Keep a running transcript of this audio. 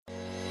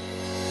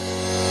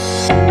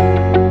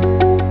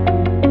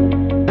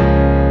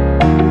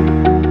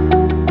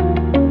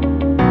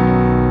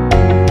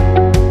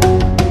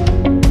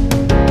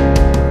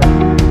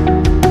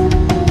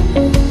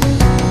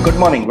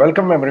morning.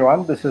 Welcome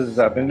everyone. This is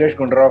Bimlesh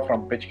Gundara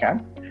from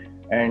PitchCamp,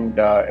 and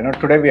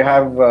today we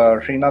have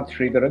Srinath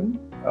Sridharan,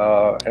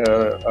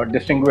 a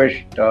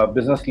distinguished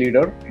business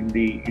leader in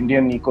the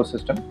Indian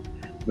ecosystem.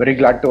 Very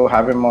glad to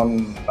have him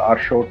on our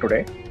show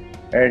today,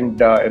 and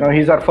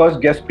he's our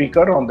first guest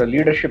speaker on the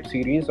leadership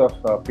series of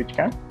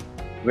PitchCamp,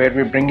 where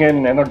we bring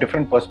in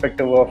different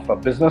perspective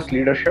of business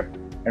leadership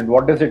and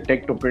what does it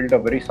take to build a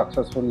very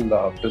successful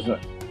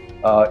business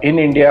in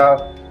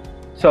India,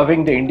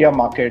 serving the India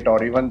market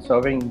or even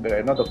serving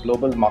the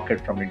global market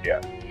from India.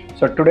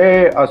 So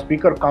today our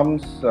speaker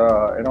comes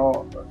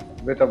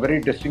with a very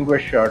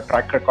distinguished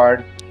track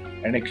record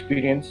and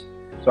experience.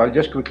 So I'll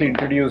just quickly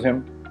introduce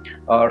him.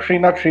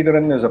 Srinath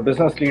Sridharan is a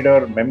business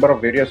leader, member of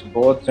various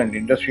boards and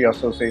industry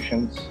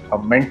associations, a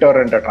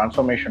mentor and a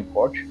transformation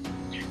coach.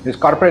 His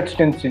corporate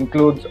stints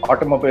includes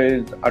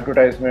automobiles,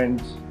 advertising,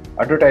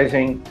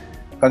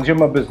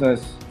 consumer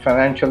business,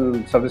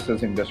 financial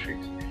services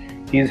industries.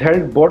 He's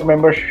held board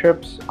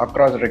memberships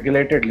across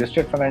regulated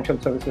listed financial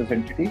services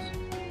entities,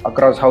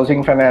 across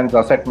housing finance,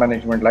 asset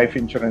management, life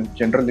insurance,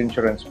 general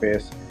insurance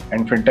space,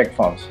 and fintech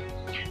firms.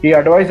 He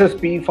advises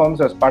PE firms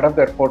as part of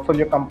their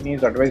portfolio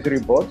companies'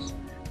 advisory boards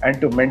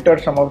and to mentor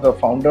some of the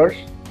founders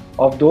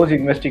of those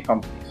investee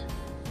companies.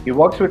 He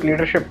works with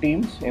leadership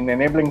teams in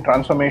enabling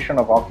transformation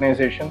of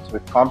organizations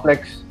with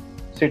complex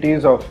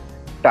cities of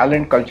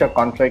talent, culture,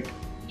 conflict,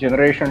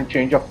 generation,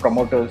 change of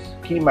promoters,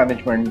 key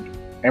management,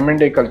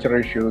 M&A cultural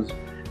issues,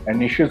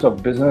 and issues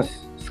of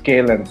business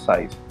scale and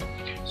size.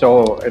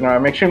 So,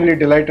 I'm extremely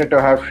delighted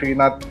to have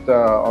Srinath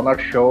on our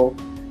show,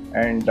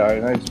 and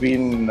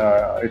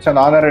it's an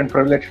honor and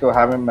privilege to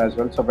have him as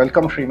well. So,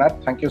 welcome,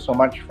 Srinath. Thank you so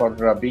much for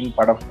being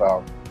part of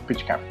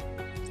PitchCamp.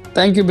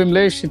 Thank you,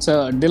 Bimlesh. It's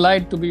a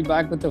delight to be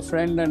back with a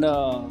friend and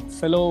a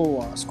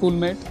fellow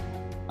schoolmate.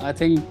 I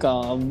think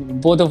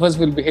both of us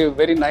will behave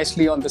very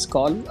nicely on this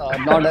call,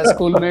 not as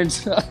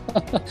schoolmates,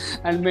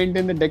 and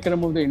maintain the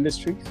decorum of the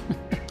industry.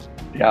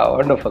 Yeah,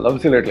 wonderful,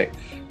 absolutely.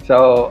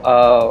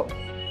 So,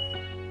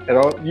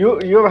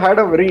 you've had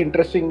a very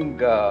interesting,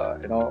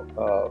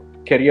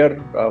 career.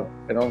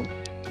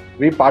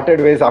 We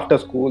parted ways after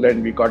school,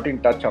 and we got in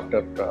touch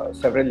after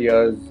several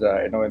years.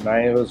 When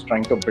I was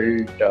trying to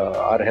build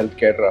our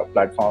healthcare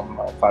platform,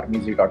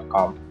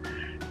 Pharmeasy.com.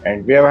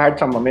 And we have had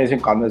some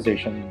amazing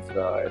conversations,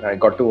 and I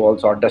got to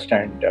also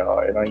understand,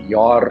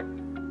 your,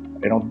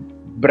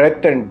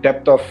 breadth and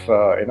depth of,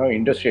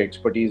 industry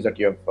expertise that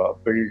you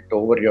have built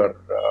over your,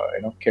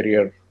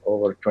 career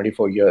over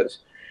 24 years.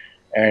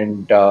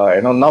 And,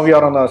 now you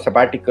are on a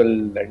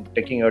sabbatical and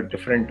taking a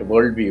different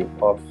worldview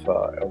of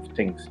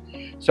things.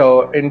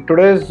 So in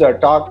today's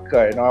talk,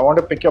 I want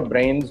to pick your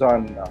brains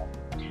on,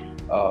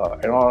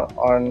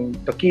 on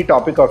the key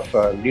topic of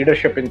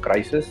leadership in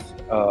crisis.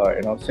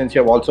 Since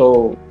you have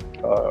also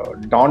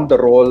donned the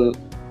role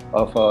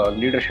of a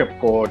leadership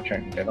coach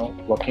and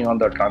working on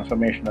the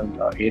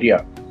transformational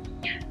area.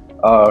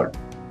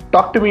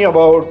 Talk to me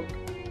about,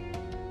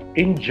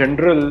 in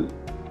general,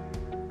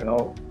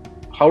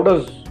 how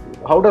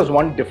does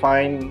one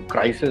define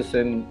crisis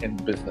in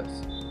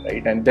business,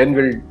 right? And then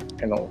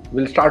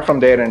we'll start from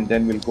there, and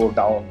then we'll go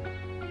down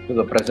to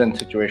the present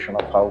situation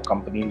of how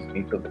companies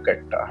need to look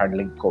at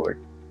handling COVID.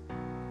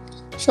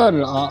 Sure.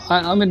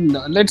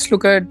 Let's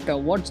look at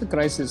what's a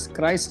crisis.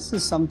 Crisis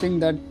is something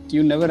that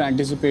you never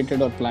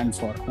anticipated or planned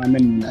for.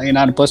 In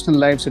our personal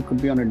lives, it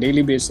could be on a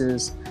daily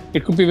basis.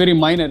 It could be very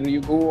minor.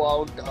 You go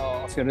out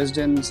of your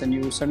residence and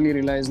you suddenly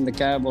realize in the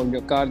cab or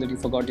your car that you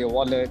forgot your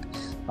wallet.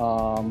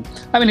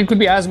 It could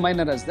be as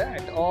minor as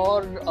that,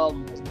 or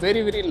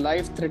very, very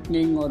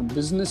life-threatening or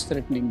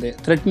business-threatening. The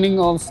threatening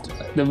of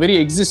the very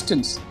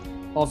existence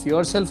of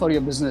yourself or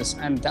your business,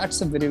 and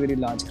that's a very, very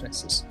large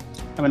crisis.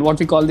 What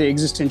we call the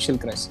existential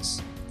crisis.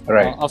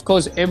 Right. Of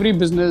course, every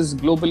business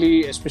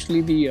globally,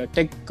 especially the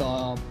tech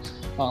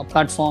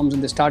platforms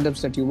and the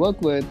startups that you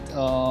work with,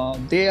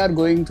 they are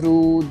going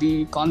through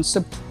the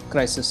concept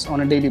crisis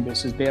on a daily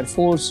basis. They are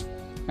forced,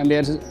 and they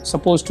are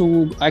supposed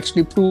to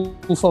actually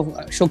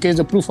showcase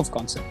the proof of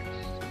concept.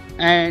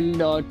 And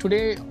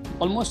today,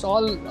 almost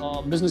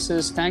all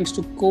businesses, thanks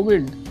to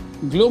COVID,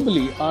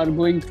 globally are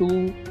going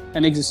through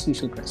an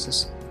existential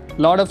crisis.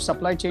 A lot of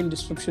supply chain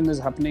disruption is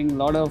happening. A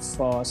lot of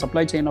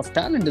supply chain of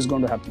talent is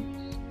going to happen.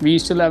 We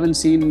still haven't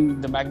seen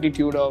the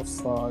magnitude of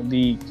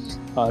the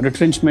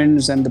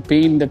retrenchments and the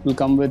pain that will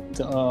come with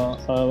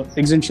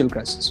existential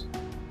crisis.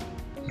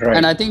 Right.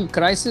 And I think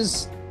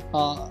crisis,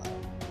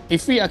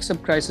 if we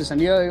accept crisis,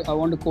 and here I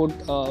want to quote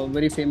a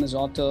very famous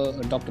author,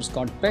 Dr.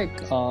 Scott Peck,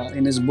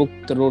 in his book,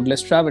 The Road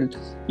Less Traveled.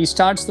 He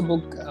starts the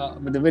book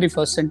with the very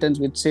first sentence,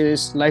 which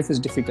says, "Life is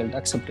difficult,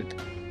 accept it."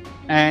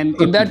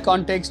 And in that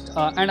context,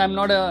 and I'm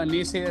not a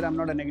naysayer, I'm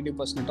not a negative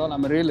person at all,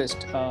 I'm a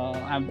realist.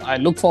 I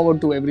look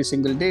forward to every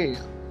single day.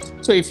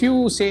 So if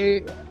you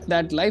say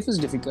that life is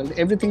difficult,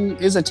 everything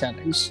is a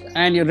challenge,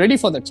 and you're ready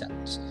for the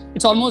challenge.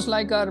 It's almost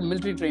like our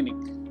military training.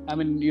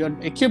 You're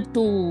equipped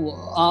to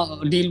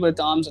deal with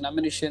arms and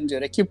ammunition,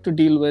 you're equipped to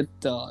deal with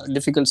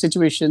difficult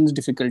situations,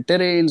 difficult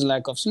terrains,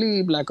 lack of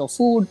sleep, lack of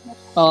food.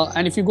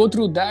 And if you go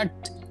through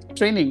that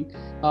training,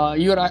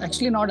 you are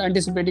actually not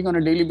anticipating on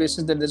a daily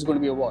basis that there's going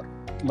to be a war.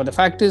 But the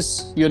fact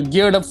is, you're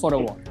geared up for a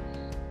war.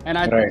 And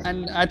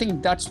I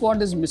think that's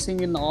what is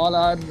missing in all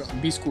our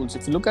B schools.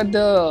 If you look at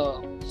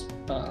the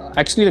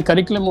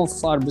curriculum of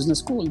our business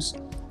schools,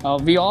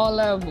 we all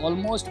have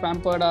almost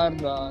pampered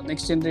our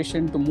next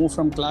generation to move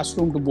from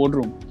classroom to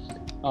boardroom.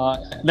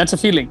 That's a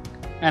feeling.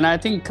 And I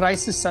think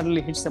crisis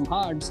suddenly hits them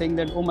hard, saying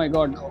that, oh my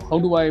God, how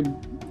do I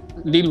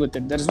deal with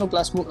it? There is no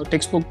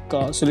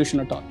textbook solution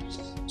at all.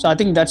 So I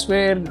think that's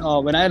where,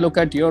 when I look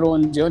at your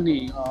own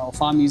journey,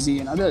 PharmEasy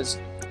and others,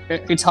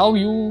 it's how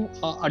you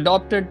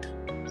adopted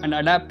and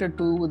adapted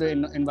to the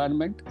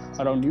environment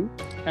around you,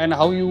 and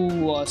how you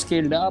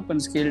scaled up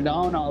and scaled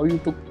down, how you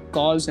took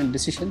calls and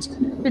decisions.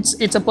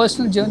 It's a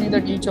personal journey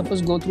that each of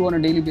us go through on a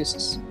daily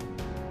basis.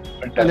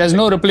 Fantastic. And there's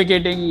no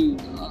replicating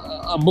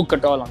a book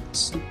at all on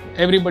this.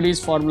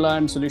 Everybody's formula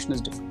and solution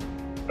is different.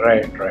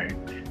 Right.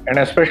 And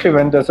especially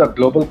when there's a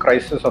global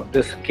crisis of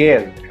this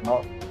scale,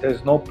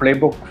 there's no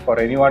playbook for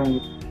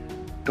anyone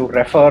to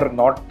refer,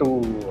 not to,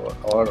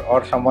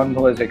 or someone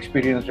who has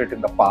experienced it in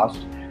the past.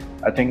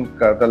 I think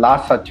the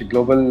last such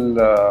global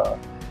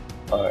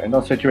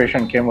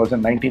situation came was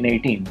in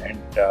 1918,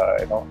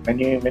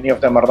 and many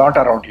of them are not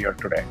around here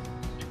today,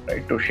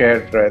 right? To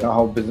share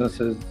how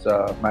businesses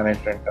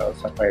managed and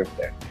survived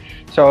there.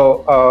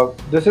 So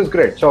this is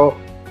great. So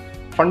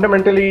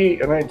fundamentally,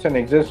 it's an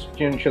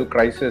existential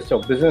crisis.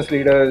 So business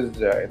leaders,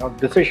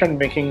 decision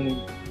making,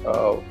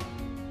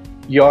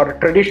 your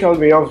traditional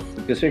way of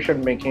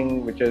decision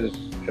making, which is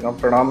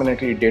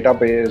predominantly data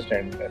based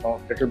and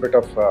little bit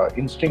of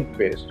instinct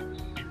based,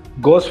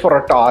 goes for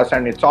a toss,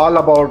 and it's all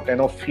about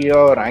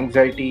fear,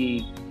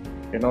 anxiety,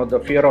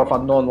 the fear of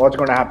unknown. What's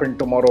going to happen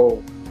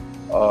tomorrow?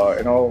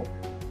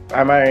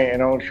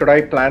 Should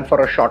I plan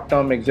for a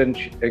short-term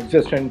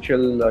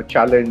existential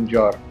challenge,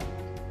 or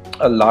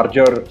a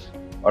larger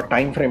or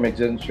time frame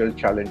existential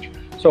challenge?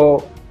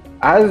 So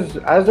as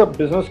a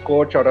business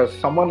coach, or as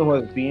someone who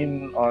has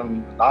been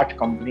on large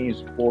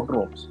companies'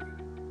 boardrooms,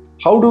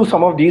 how do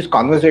some of these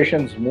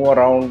conversations move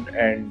around?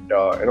 And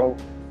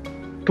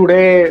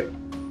today,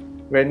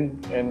 when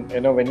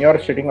you're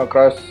sitting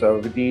across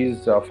with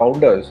these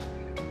founders,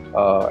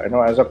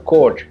 as a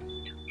coach,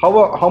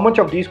 how much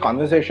of these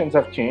conversations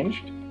have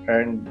changed?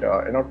 And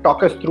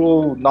talk us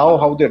through now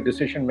how their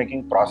decision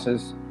making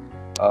process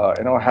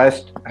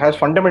has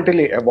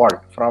fundamentally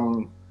evolved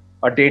from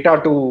a data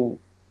to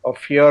a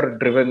fear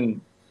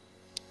driven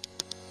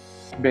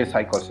based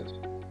psychosis.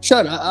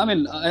 Sure.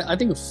 I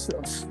think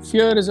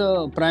fear is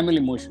a primal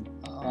emotion.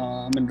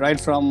 Right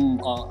from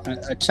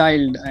a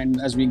child,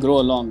 and as we grow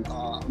along,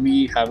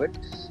 we have it.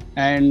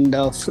 And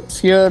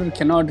fear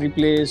cannot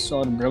replace,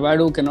 or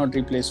bravado cannot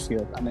replace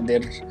fear.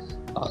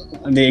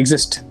 They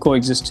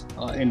coexist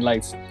in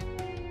life.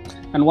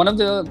 And one of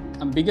the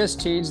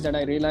biggest change that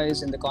I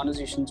realized in the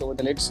conversations over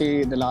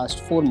the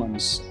last 4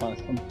 months,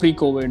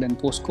 pre-COVID and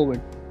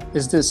post-COVID,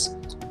 is this.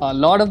 A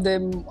lot of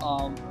them,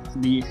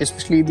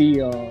 especially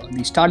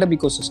the startup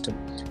ecosystem,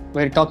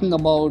 were talking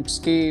about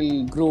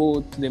scale,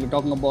 growth. They were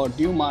talking about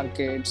new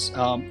markets,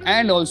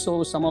 and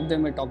also some of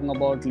them were talking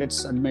about,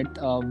 let's admit,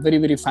 very,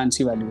 very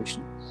fancy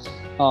valuation.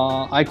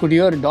 I could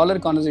hear dollar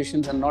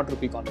conversations and not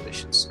rupee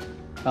conversations.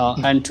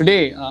 And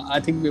today,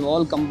 I think we've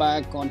all come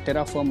back on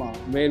terra firma,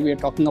 where we are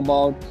talking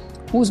about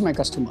who's my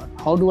customer?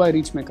 How do I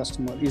reach my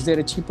customer? Is there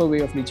a cheaper way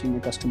of reaching my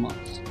customer?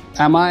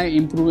 Am I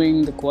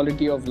improving the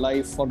quality of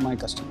life for my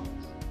customer?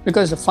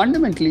 Because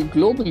fundamentally,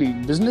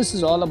 globally, business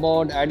is all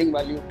about adding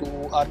value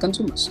to our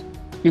consumers.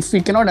 If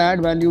we cannot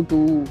add value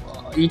to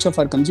each of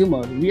our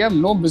consumers, we have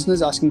no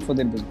business asking for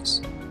their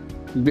business,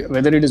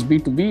 whether it is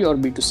B2B or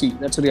B2C.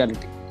 That's a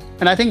reality.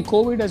 And I think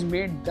COVID has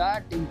made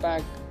that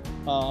impact,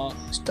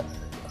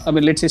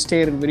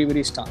 stay very,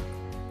 very stark.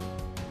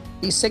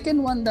 The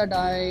second one that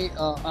I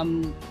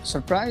am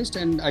surprised,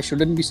 and I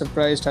shouldn't be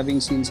surprised having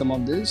seen some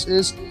of this,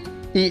 is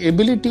the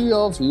ability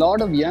of a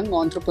lot of young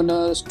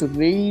entrepreneurs to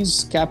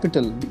raise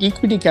capital,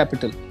 equity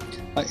capital,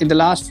 in the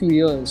last few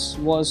years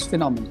was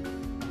phenomenal.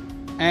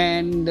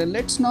 And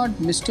let's not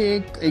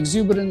mistake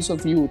exuberance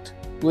of youth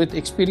with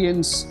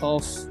experience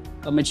of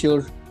a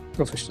mature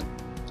professional.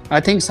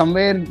 I think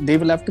somewhere they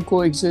will have to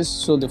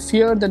coexist. So the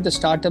fear that the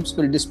startups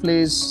will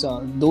displace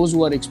those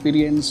who are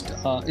experienced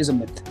is a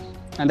myth.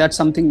 And that's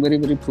something very,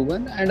 very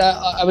proven. And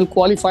I will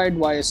qualify it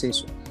why I say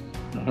so.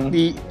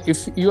 Mm-hmm.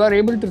 If you are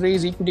able to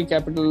raise equity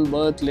capital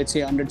worth, let's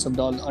say hundreds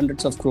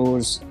of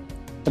crores,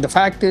 but the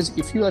fact is,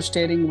 if you are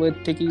staring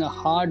with taking a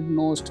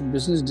hard-nosed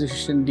business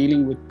decision,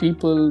 dealing with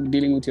people,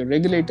 dealing with your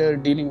regulator,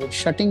 dealing with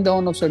shutting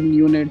down of certain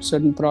units,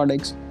 certain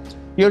products,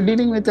 you're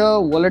dealing with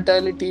a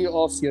volatility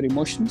of your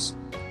emotions,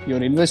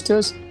 your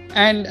investors,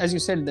 and as you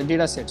said, the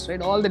data sets,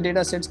 right? All the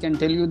data sets can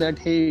tell you that,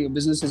 hey, your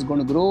business is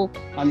going to grow,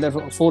 and the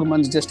 4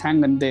 months just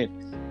hang in there.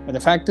 But the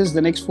fact is,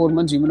 the next 4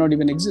 months, you may not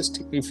even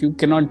exist if you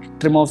cannot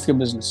trim off your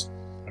business.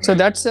 Right. So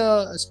that's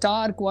a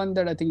stark one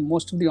that I think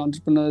most of the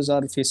entrepreneurs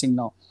are facing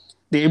now.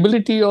 The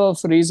ability of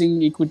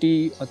raising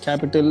equity or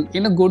capital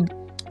in a good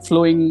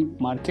flowing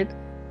market,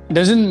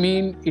 doesn't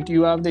mean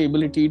you have the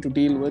ability to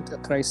deal with a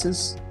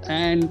crisis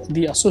and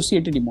the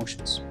associated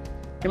emotions.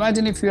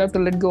 Imagine if you have to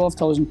let go of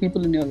 1,000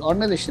 people in your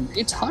organization.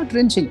 It's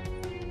heart-wrenching.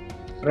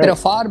 Right. There are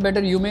far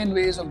better, humane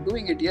ways of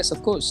doing it, yes,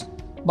 of course.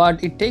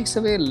 But it takes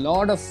away a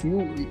lot of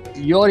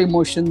your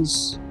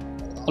emotions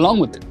along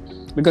with it,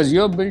 because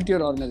you have built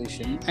your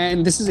organization.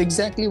 And this is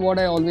exactly what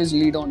I always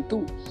lead on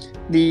to.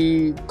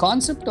 The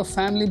concept of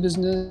family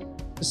business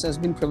has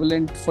been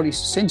prevalent for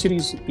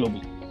centuries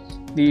globally.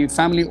 The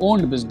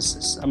family-owned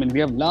businesses. I mean, we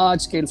have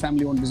large-scale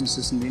family-owned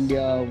businesses in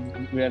India.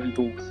 We are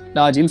into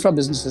large infra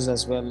businesses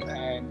as well,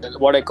 and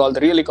what I call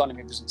the real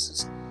economy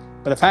businesses.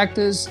 But the fact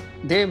is,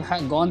 they've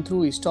gone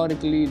through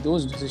historically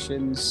those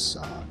decisions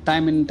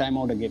time in, time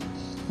out again.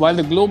 While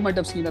the globe might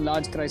have seen a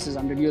large crisis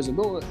 100 years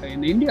ago,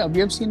 in India, we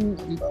have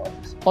seen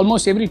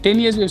almost every 10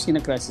 years we have seen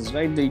a crisis,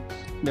 right?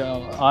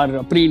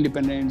 Our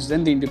pre-independence,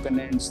 then the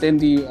independence, then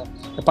the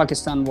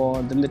Pakistan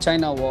war, then the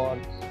China war,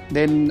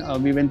 then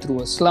we went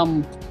through a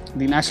slump,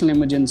 the national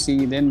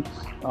emergency, then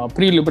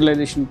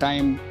pre-liberalization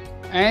time,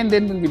 and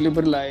then when we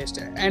liberalized.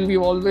 And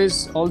we've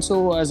always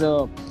also, as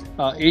a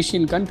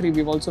Asian country,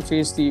 we've also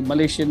faced the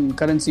Malaysian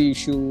currency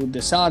issue,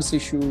 the SARS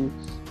issue,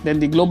 then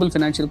the global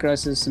financial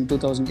crisis in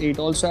 2008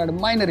 also had a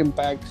minor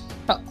impact.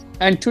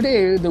 And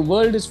today, the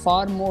world is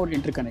far more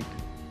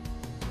interconnected,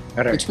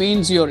 right. Which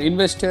means your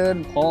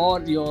investor or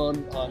your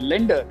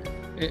lender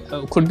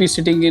could be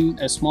sitting in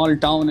a small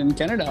town in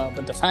Canada,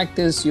 but the fact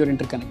is you're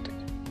interconnected.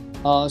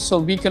 So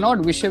we cannot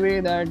wish away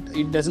that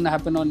it doesn't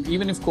happen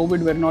even if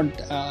COVID were not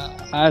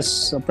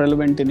as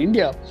prevalent in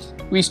India,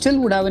 we still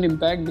would have an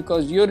impact,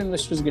 because your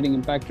investor is getting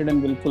impacted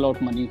and will pull out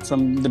money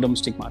from the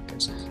domestic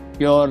markets.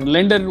 Your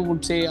lender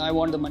would say, I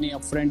want the money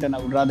upfront and I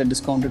would rather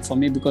discount it for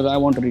me because I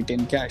want to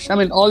retain cash. I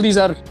mean, all these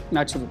are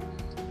natural.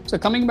 So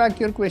coming back to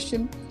your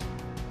question,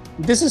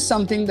 this is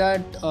something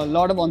that a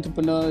lot of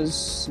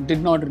entrepreneurs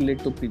did not relate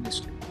to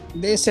previously.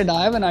 They said,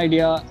 I have an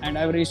idea and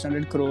I've raised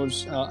 100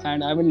 crores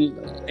and I will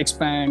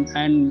expand,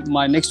 and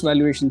my next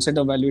set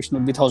of valuation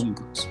will be 1,000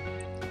 crores.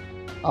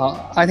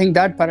 I think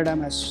that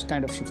paradigm has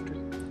kind of shifted.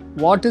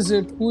 What is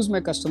it? Who's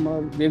my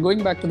customer? We're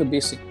going back to the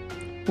basic.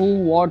 Who,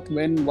 what,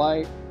 when,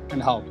 why,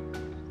 and how.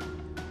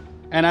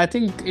 And I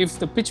think if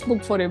the pitch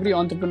book for every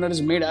entrepreneur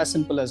is made as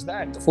simple as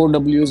that, the 4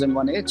 W's and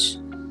 1 H,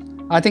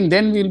 I think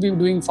then we'll be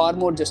doing far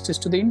more justice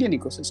to the Indian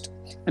ecosystem.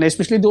 And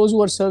especially those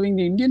who are serving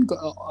the Indian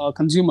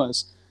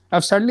consumers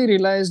have suddenly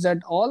realized that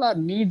all our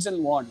needs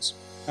and wants.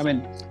 I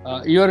mean,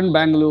 you're in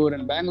Bangalore,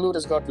 and Bangalore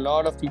has got a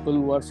lot of people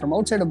who are from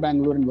outside of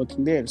Bangalore and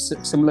working there.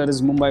 Similar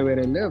is Mumbai, where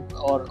I live,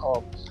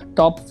 or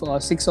top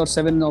 6 or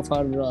 7 of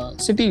our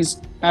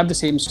cities have the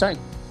same style.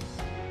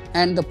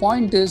 And the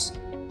point is,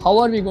 how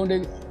are we going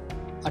to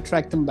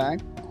attract them back,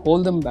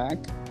 hold them back?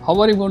 How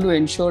are we going to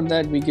ensure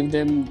that we give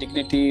them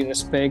dignity,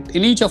 respect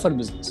in each of our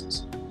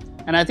businesses?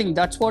 And I think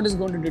that's what is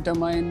going to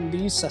determine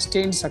the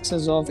sustained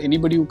success of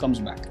anybody who comes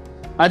back.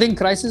 I think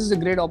crisis is a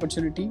great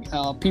opportunity.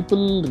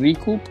 People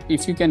recoup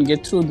if you can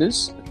get through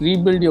this,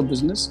 rebuild your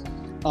business.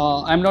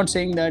 I'm not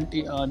saying that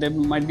there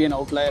might be an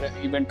outlier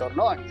event or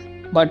not,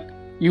 but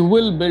you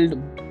will build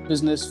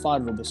business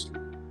far robustly.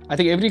 I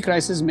think every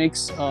crisis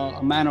makes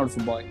a man out of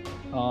a boy,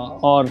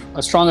 or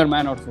a stronger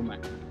man out of a man.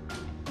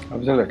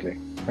 Absolutely,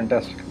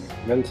 fantastically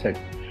well said.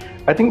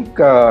 I think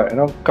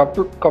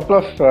couple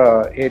of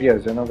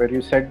areas where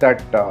you said that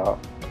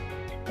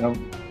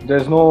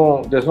there's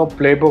no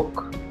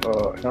playbook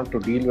to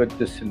deal with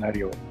this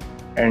scenario,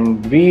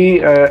 and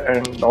we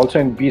and also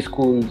in B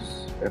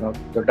schools,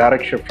 the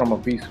direct shift from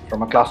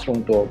a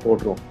classroom to a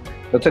boardroom.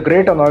 That's a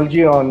great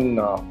analogy on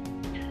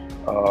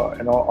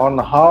on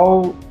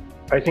how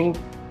I think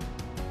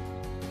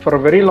for a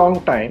very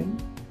long time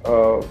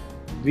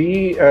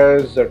we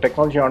as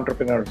technology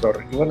entrepreneurs,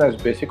 or even as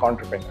basic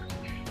entrepreneurs,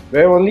 we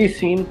have only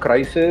seen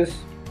crises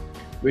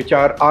which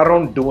are our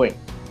own doing,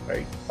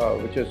 right?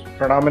 Which is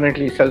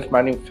predominantly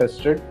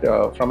self-manifested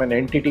from an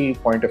entity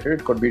point of view.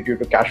 It could be due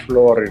to cash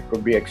flow, or it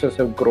could be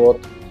excessive growth.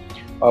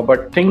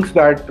 But things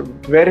that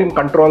were in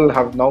control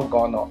have now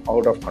gone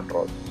out of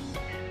control.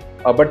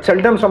 But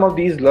seldom some of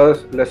these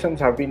lessons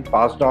have been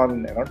passed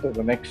on to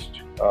the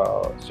next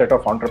set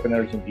of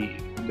entrepreneurs in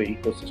the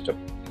ecosystem.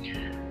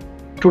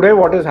 Today,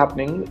 what is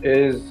happening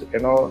is,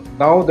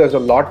 now there's a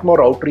lot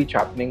more outreach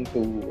happening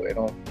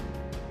to,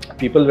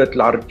 people with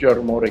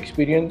larger, more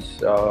experience,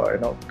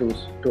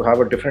 to have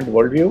a different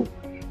worldview.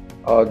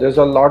 There's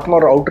a lot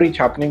more outreach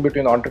happening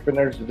between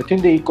entrepreneurs within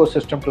the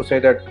ecosystem to say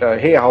that,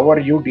 hey, how are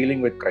you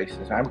dealing with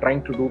crisis? I'm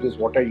trying to do this.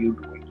 What are you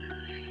doing?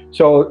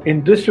 So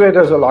in this way,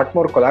 there's a lot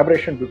more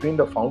collaboration between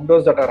the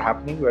founders that are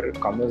happening, where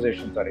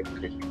conversations are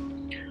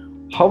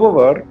increasing.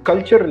 However,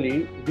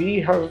 culturally, we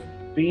have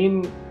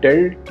been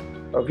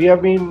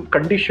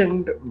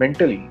conditioned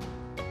mentally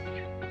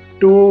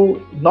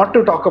to not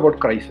to talk about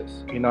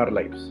crisis in our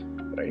lives,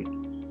 right?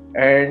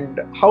 And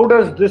how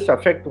does this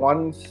affect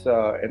one's,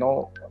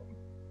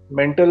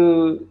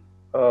 mental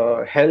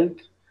health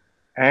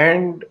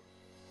and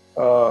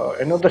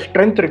the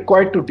strength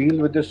required to deal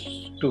with this,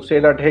 to say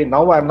that, hey,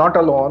 now I'm not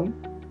alone,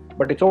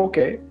 but it's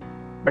okay,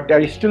 but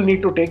I still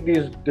need to take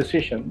these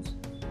decisions.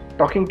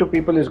 talking to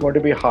people is going to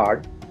be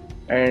hard,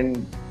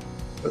 and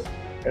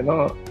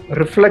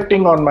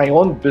reflecting on my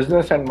own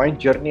business and my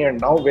journey and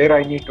now where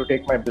I need to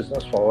take my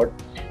business forward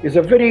is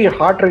a very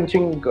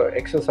heart-wrenching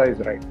exercise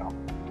right now.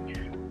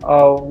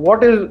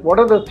 What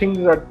are the things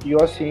that you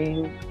are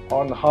seeing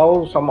on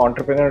how some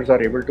entrepreneurs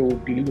are able to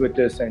deal with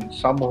this, and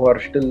some who are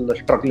still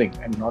struggling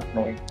and not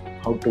knowing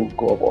how to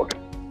go about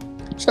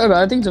it? Sure,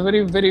 I think it's a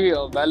very, very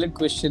valid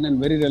question and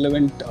very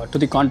relevant to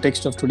the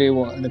context of today,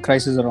 the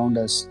crisis around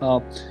us.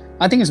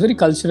 I think it's very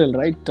cultural,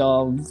 right?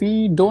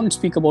 We don't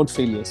speak about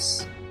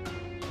failures.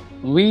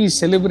 We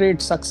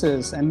celebrate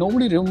success, and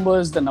nobody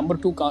remembers the number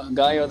two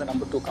guy or the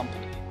number two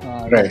company.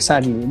 Right.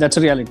 Sadly, that's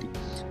a reality.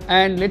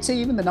 And let's say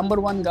even the number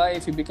one guy,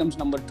 if he becomes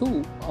number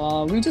two,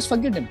 we just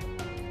forget him.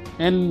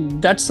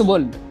 And that's the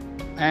world.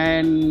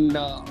 And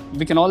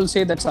we can all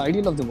say that's the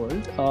ideal of the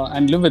world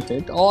and live with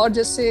it. Or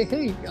just say,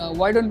 hey,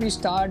 why don't we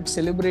start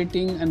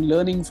celebrating and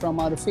learning from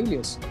our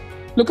failures?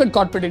 Look at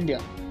corporate India.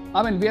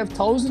 I mean, we have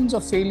thousands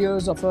of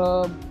failures of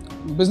a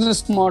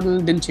business model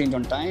didn't change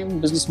on time,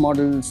 business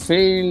model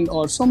failed,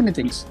 or so many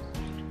things.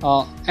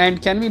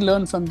 And can we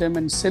learn from them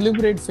and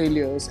celebrate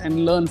failures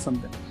and learn from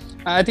them?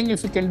 I think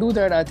if we can do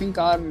that, I think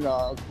our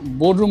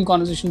boardroom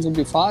conversations will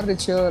be far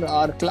richer,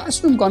 our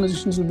classroom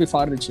conversations will be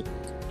far richer.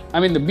 I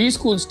mean, the B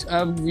schools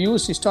have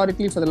used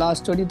historically for the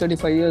last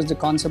 30-35 years the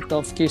concept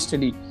of case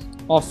study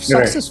of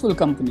successful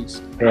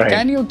companies. Right.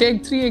 Can you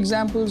take 3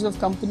 examples of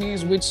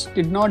companies which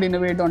did not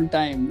innovate on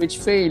time, which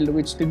failed,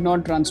 which did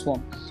not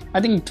transform?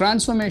 I think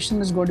transformation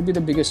is going to be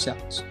the biggest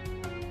challenge.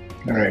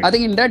 Right. I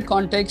think in that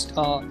context,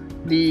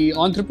 the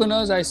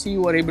entrepreneurs I see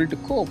who are able to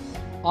cope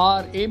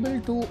are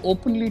able to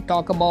openly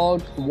talk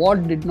about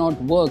what did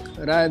not work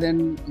rather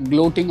than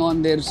gloating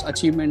on their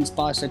achievements,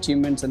 past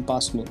achievements and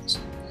past glories.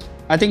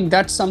 I think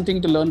that's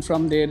something to learn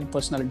from their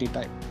personality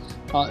type.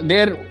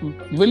 They're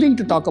willing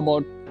to talk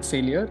about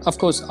failure. Of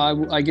course,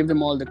 I give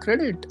them all the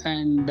credit,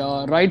 and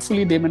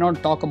rightfully they may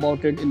not talk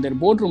about it in their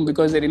boardroom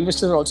because their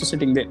investors are also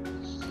sitting there.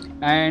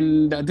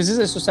 And this is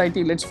a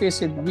society, let's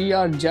face it, we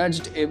are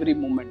judged every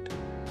moment.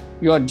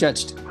 You are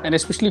judged. And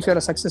especially if you're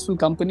a successful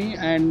company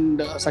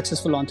and a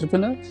successful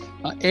entrepreneur,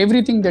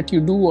 everything that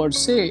you do or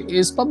say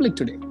is public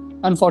today.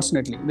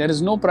 Unfortunately, there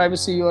is no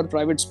privacy or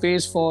private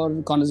space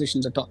for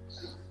conversations at all.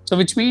 So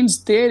which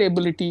means their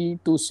ability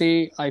to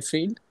say, I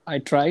failed, I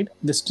tried,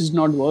 this does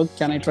not work,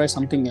 can I try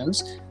something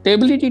else? The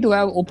ability to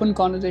have open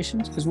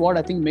conversations is what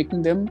I think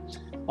making them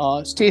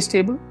stay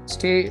stable,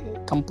 stay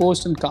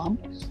composed and calm.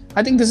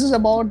 I think this is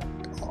about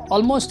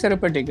almost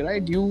therapeutic,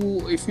 right?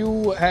 If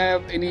you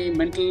have any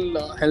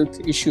mental health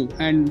issue,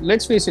 and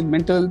let's face it,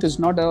 mental health is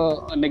not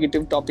a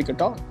negative topic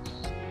at all.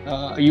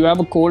 You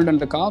have a cold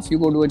and a cough, you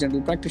go to a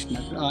general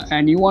practitioner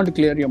and you want to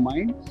clear your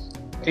mind.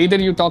 Either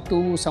you talk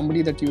to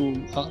somebody that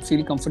you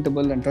feel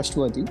comfortable and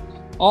trustworthy,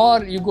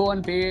 or you go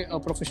and pay a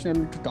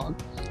professional to talk.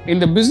 In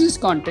the business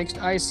context,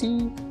 I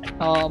see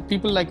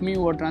people like me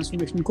who are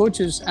transformation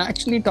coaches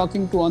actually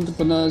talking to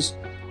entrepreneurs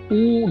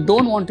who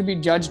don't want to be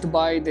judged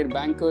by their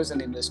bankers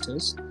and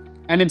investors.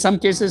 And in some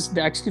cases,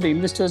 the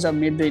investors have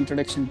made the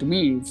introduction to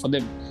me for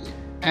them.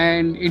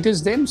 And it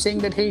is them saying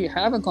that, hey,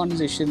 have a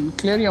conversation,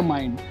 clear your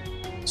mind,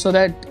 so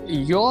that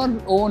your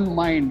own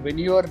mind, when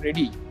you are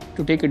ready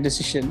to take a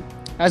decision,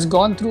 has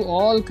gone through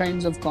all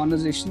kinds of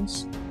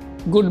conversations,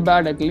 good,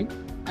 bad, ugly.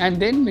 And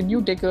then when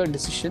you take a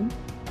decision,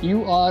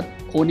 you are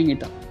owning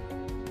it up.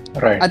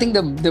 Right. I think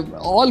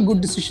all good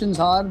decisions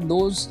are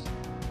those,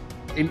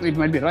 it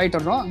might be right or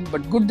wrong,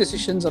 but good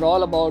decisions are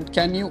all about,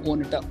 can you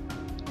own it up?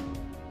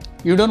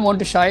 You don't want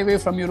to shy away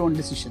from your own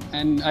decision.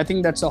 And I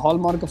think that's a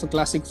hallmark of a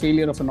classic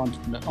failure of an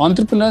entrepreneur.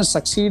 Entrepreneurs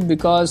succeed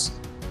because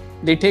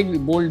they take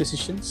bold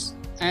decisions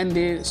and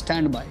they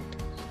stand by it.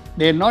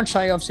 They're not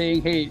shy of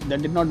saying, hey,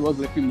 that did not work,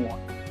 let me move on.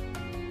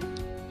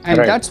 And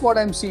that's what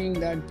I'm seeing,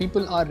 that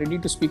people are ready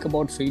to speak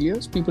about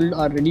failures. People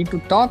are ready to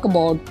talk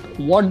about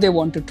what they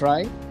want to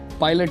try,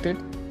 pilot it,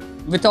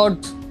 without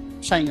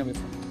shying away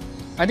from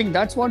it. I think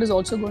that's what is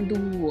also going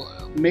to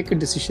make a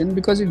decision,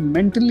 because it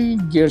mentally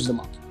gears them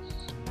up.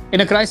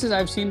 In a crisis,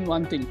 I've seen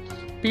one thing.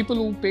 People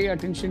who pay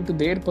attention to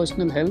their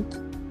personal health,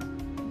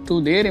 to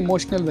their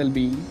emotional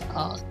well-being,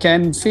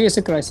 can face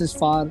a crisis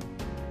far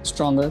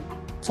stronger,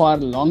 far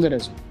longer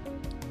as well.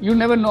 You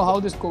never know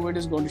how this COVID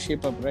is going to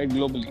shape up, right,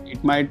 globally.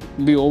 It might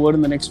be over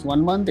in the next 1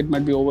 month. It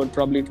might be over,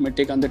 probably it might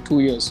take under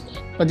 2 years.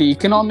 But the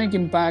economic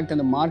impact and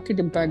the market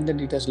impact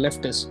that it has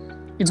left us,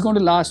 it's going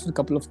to last for a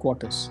couple of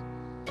quarters.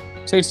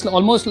 So it's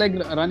almost like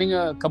running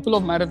a couple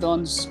of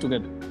marathons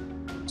together.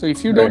 So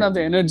if you don't have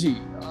the energy,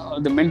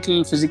 the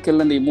mental,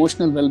 physical and the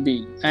emotional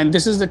well-being, and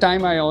this is the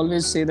time I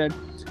always say that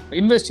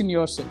invest in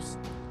yourself.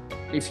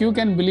 If you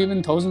can believe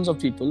in thousands of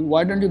people,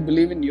 why don't you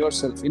believe in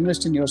yourself?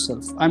 Invest in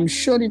yourself. I'm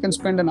sure you can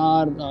spend an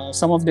hour.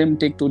 Some of them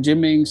take to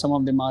gymming, some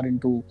of them are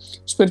into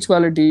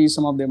spirituality,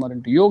 some of them are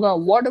into yoga.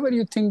 Whatever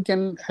you think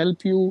can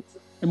help you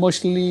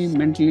emotionally,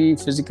 mentally,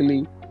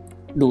 physically,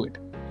 do it.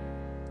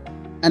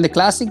 And the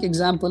classic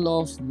example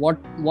of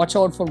watch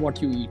out for what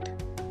you eat.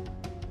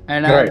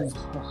 And I've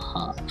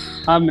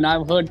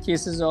heard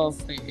cases of,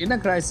 in a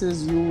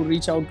crisis, you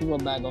reach out to a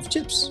bag of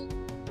chips.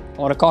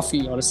 or a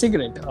coffee or a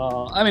cigarette.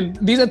 I mean,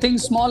 these are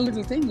things, small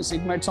little things.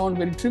 It might sound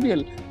very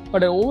trivial,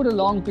 but over a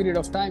long period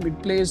of time,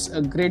 it plays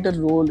a greater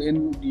role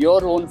in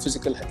your own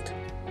physical health.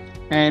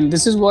 And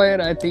this is where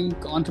I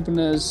think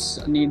entrepreneurs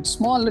need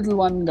small little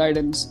one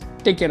guidance.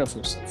 Take care of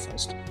yourself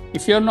first.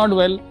 If you're not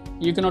well,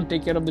 you cannot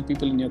take care of the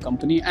people in your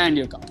company and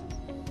your company.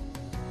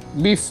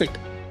 Be fit.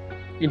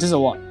 It is a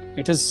war.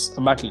 It is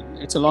a battle.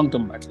 It's a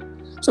long-term battle.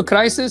 So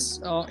crisis,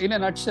 in a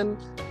nutshell,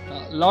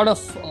 a lot of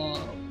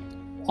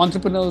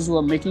entrepreneurs who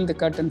are making the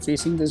cut and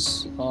facing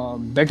this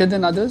better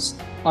than others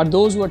are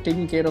those who are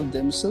taking care of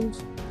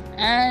themselves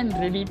and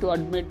ready to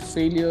admit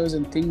failures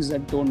and things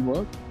that don't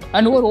work,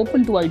 and who are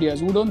open to ideas,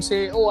 who don't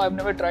say, oh, I've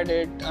never tried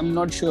it, I'm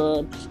not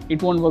sure,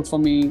 it won't work for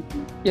me.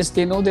 Yes,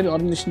 they know their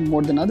organization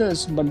more than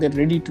others, but they're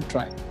ready to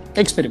try,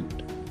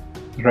 experiment.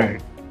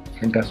 Right.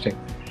 Fantastic.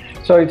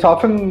 So it's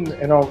often,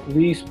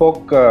 we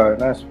spoke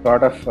as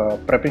part of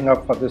prepping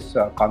up for this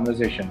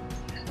conversation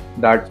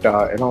that,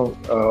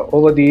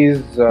 over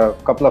these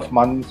couple of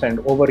months and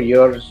over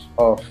years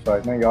of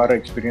your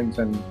experience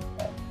in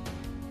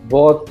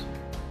both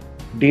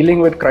dealing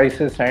with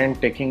crisis and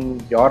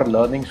taking your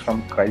learnings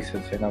from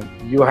crisis,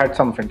 you had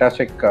some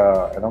fantastic,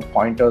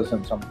 pointers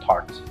and some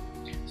thoughts.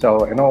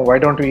 So, why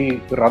don't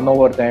we run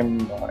over them,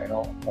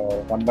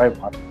 one by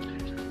one?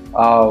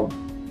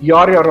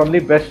 You're your only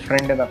best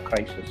friend in a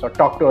crisis. So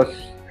talk to us,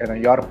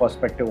 your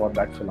perspective on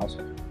that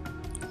philosophy.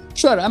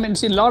 Sure. I mean,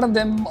 see, a lot of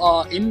them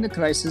in the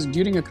crisis,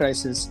 during a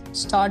crisis,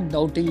 start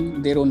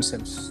doubting their own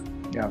self.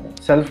 Yeah,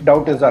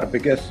 self-doubt is our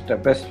best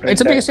friend.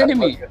 It's the biggest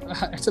enemy.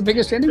 It's the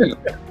biggest enemy.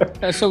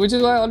 So, which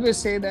is why I always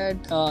say that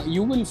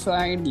you will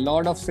find a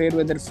lot of fair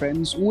weather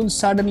friends who will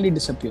suddenly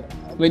disappear.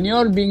 When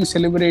you're being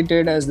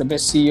celebrated as the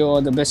best CEO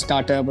or the best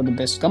startup or the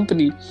best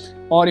company,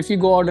 or if you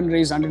go out and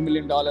raise $100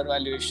 million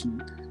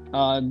valuation,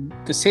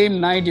 the same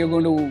night you're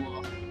going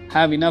to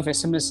have enough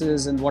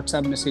SMSs and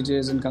WhatsApp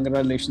messages and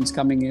congratulations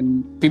coming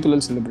in, people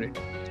will celebrate.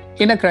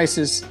 In a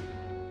crisis, a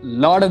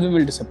lot of them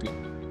will disappear.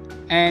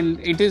 And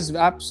it is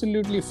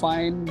absolutely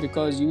fine,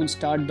 because you will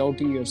start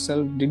doubting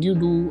yourself. Did you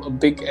do a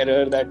big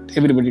error that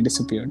everybody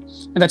disappeared?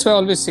 And that's why I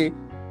always say,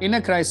 in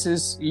a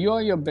crisis, you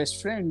are your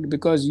best friend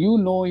because you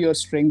know your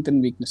strengths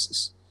and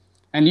weaknesses.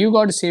 And you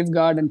got to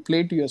safeguard and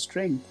play to your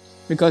strength,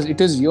 because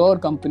it is your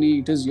company,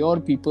 it is your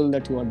people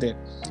that you are there.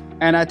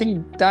 And I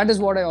think that is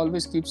what I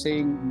always keep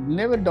saying.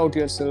 Never doubt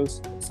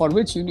yourself, for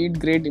which you need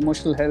great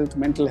emotional health,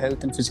 mental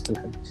health, and physical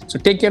health. So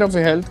take care of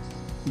your health.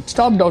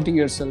 Stop doubting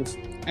yourself.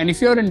 And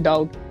if you're in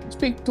doubt,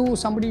 speak to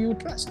somebody you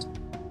trust,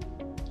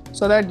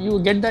 so that you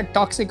get that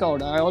toxic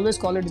out. I always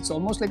call it, it's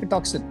almost like a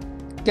toxin.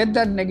 Get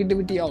that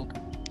negativity out.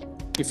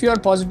 If you are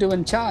positive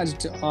and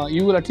charged,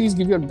 you will at least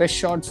give your best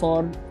shot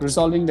for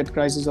resolving that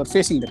crisis or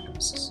facing that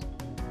crisis.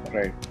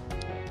 Right.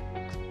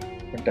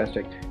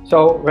 Fantastic.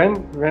 So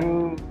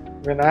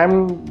when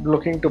I'm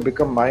looking to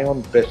become my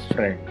own best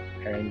friend,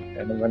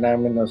 and when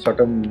I'm in a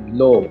certain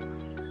low,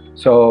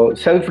 so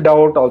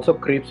self-doubt also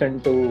creeps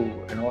into,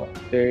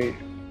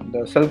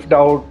 the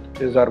self-doubt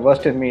is our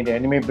worst enemy. The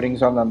enemy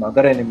brings on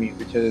another enemy,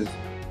 which is,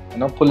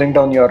 pulling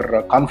down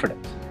your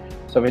confidence.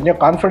 So when your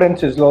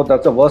confidence is low,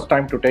 that's the worst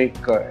time to take,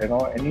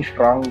 any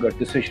strong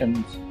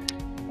decisions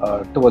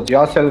towards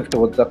yourself,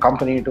 towards the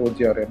company, towards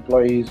your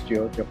employees,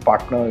 your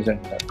partners and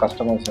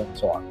customers and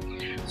so on.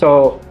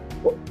 So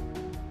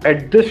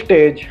at this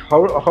stage,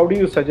 how do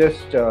you suggest,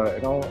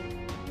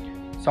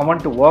 someone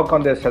to work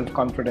on their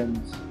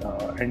self-confidence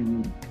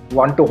and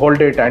want to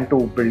hold it and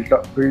to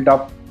build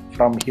up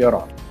from here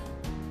on?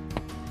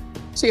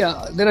 See,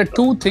 there are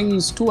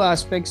two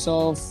aspects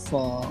of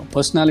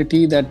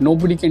personality that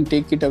nobody can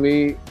take it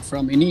away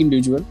from any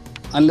individual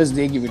unless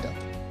they give it up.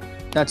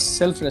 That's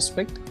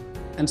self-respect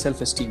and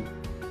self-esteem.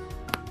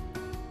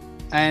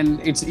 And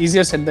it's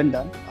easier said than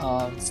done,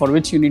 for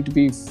which you need to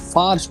be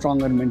far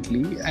stronger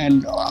mentally.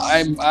 And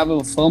I have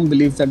a firm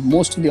belief that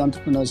most of the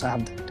entrepreneurs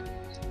have that.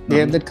 They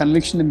have that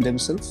conviction in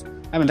themselves.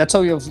 I mean, that's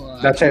how you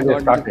have. That's how you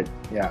started.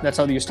 Yeah. That's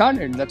how you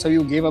started. That's how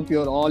you gave up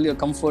all your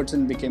comforts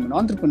and became an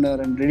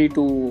entrepreneur and ready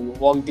to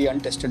walk the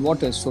untested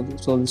waters, so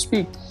to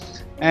speak.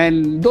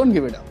 And don't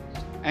give it up.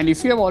 And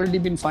if you have already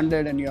been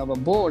funded and you have a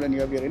board and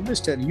you have your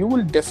investor, you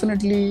will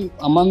definitely,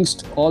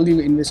 amongst all the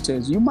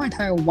investors, you might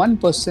have one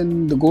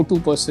person, the go-to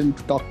person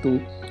to talk to,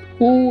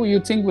 who you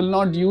think will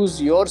not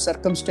use your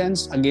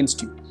circumstance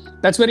against you.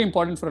 That's very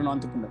important for an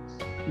entrepreneur.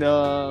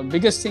 The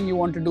biggest thing you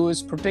want to do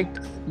is protect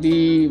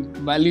the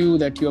value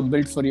that you have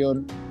built for your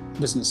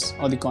business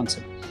or the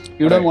concept.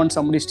 You don't want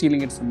somebody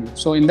stealing it from you.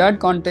 So in that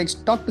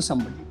context, talk to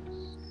somebody.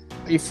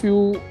 If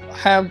you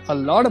have a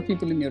lot of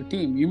people in your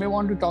team, you may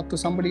want to talk to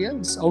somebody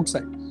else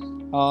outside.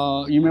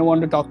 You may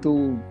want to talk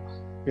to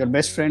your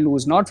best friend who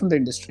is not from the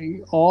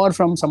industry, or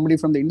from somebody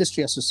from the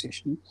industry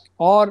association,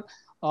 or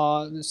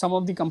some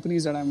of the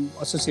companies that I'm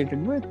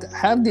associated with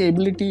have the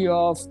ability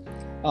of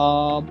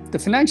the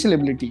financial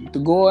ability to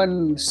go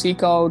and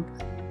seek out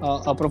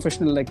a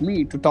professional like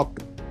me to talk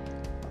to.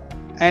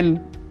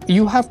 And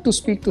you have to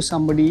speak to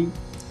somebody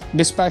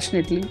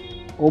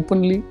dispassionately,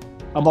 openly,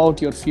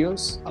 about your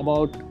fears,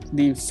 about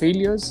the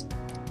failures,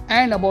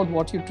 and about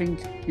what you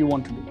think you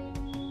want to do.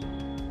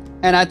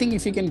 And I think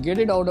if you can get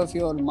it out of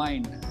your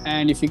mind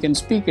and if you can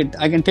speak it,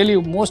 I can tell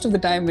you most of the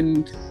time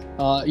when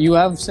you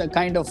have a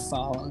kind of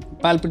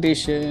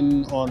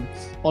palpitation or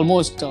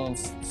almost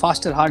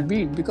faster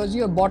heartbeat because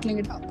you are bottling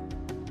it up.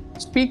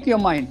 Speak your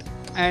mind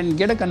and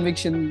get a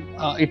conviction.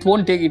 It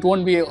won't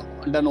be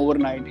done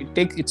overnight.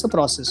 It's a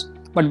process.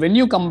 But when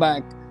you come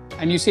back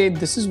and you say,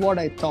 this is what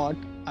I thought,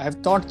 I have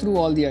thought through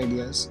all the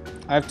ideas,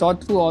 I have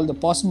thought through all the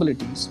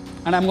possibilities,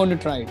 and I'm going to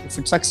try it. If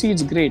it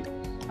succeeds, great.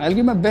 I'll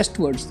give my best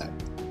towards that.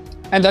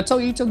 And that's how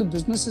each of the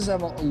businesses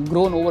have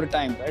grown over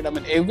time, right? I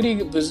mean,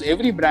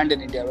 every brand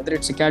in India, whether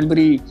it's a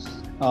Cadbury,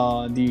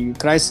 the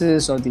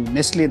crisis, or the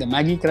Nestle, the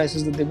Maggi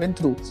crisis that they went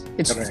through,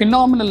 it's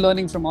phenomenal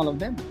learning from all of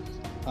them.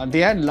 They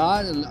had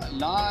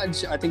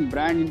large, I think,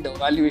 brand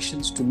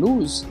valuations to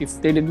lose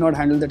if they did not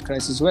handle that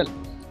crisis well.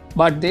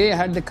 But they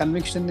had the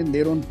conviction in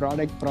their own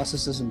product,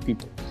 processes, and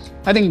people.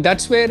 I think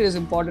that's where it is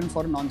important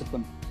for an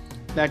entrepreneur.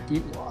 That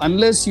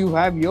unless you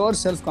have your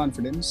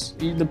self-confidence,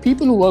 the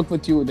people who work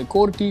with you, the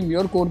core team,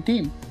 your core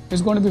team,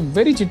 is going to be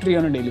very jittery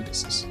on a daily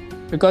basis.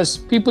 Because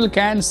people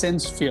can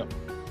sense fear.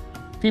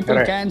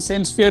 People can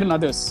sense fear in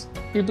others.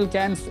 People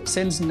can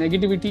sense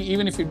negativity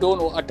even if you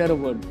don't utter a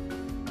word.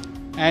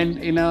 And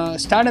in a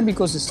startup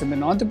ecosystem,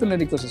 an entrepreneur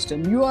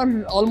ecosystem, you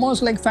are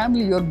almost like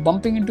family. You're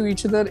bumping into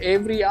each other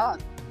every hour.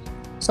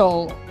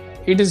 So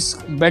it is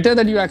better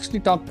that you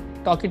actually talk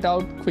it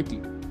out quickly.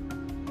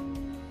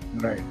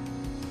 Right.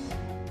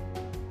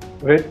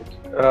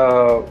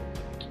 So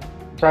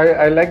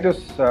I like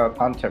this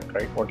concept,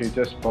 right? What you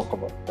just spoke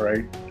about,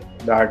 right?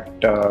 That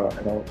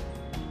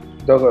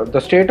the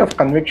state of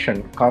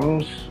conviction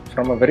comes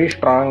from a very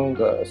strong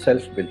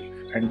self-belief,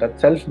 and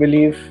that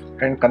self-belief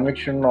and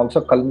conviction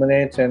also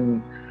culminates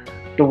in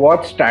to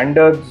what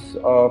standards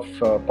of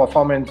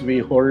performance we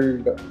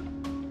hold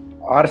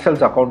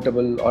ourselves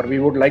accountable, or we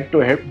would like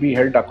to be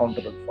held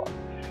accountable for.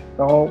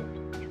 Now,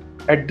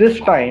 at this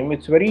time,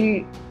 it's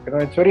very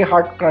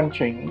heart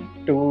crunching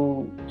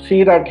to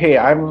see that, hey,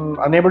 I'm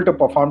unable to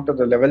perform to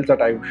the levels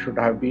that I should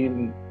have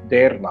been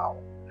there now,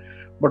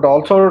 but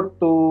also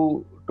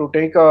to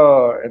take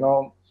a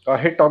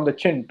hit on the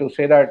chin to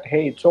say that,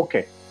 hey, it's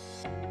okay.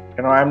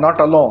 I'm not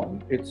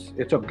alone.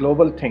 It's a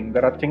global thing.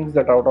 There are things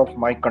that are out of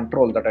my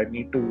control that I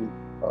need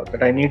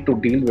to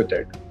deal with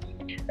it.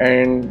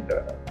 And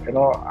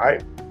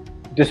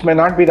this may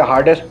not be the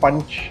hardest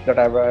punch that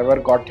I've ever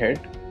got hit,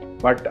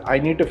 but I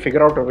need to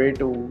figure out a way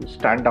to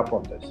stand up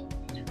on this.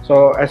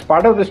 So as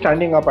part of the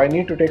standing up, I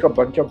need to take a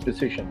bunch of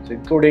decisions,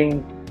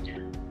 including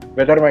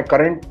whether my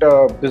current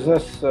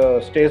business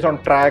stays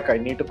on track. I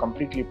need to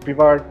completely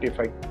pivot. If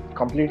I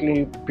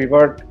completely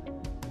pivot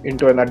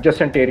into an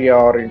adjacent area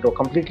or into a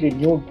completely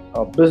new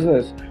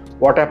business,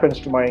 what happens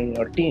to my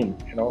team?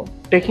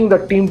 Taking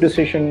the team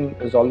decision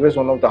is always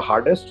one of the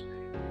hardest,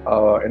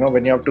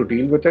 when you have to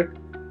deal with it.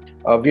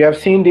 We have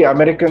seen the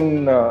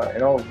American,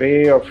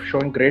 way of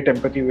showing great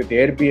empathy with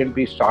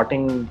Airbnb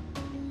starting,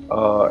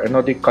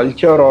 the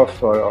culture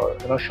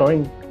of,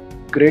 showing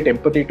great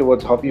empathy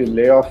towards how you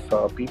lay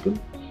off people.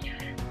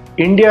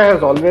 India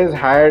has always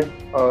had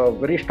a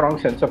very strong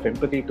sense of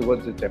empathy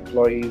towards its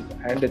employees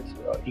and its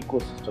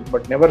ecosystem,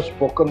 but never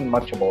spoken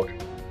much about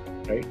it,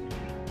 right?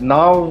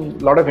 Now,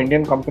 a lot of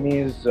Indian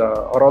companies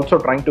are also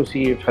trying to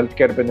see if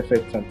healthcare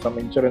benefits and some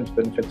insurance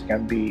benefits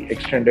can be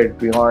extended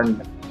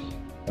beyond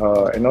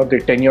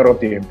the tenure of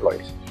the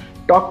employees.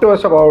 Talk to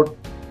us about,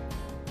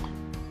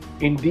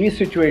 in these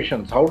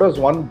situations, how does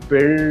one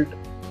build,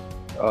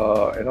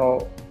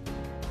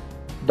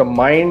 the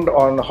mind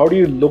on how do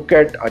you look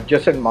at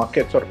adjacent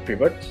markets or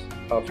pivots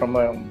from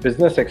a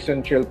business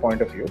existential point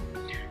of view,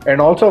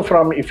 and also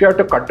from, if you have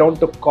to cut down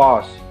the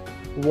costs,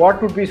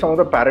 what would be some of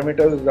the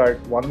parameters that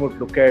one would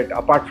look at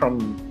apart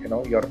from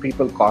your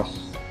people costs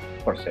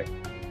per se?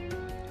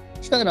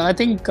 Sure, I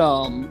think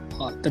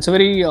that's a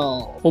very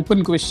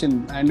open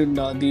question, and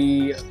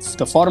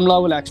the formula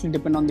will actually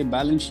depend on the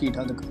balance sheet,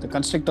 or the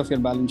construct of your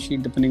balance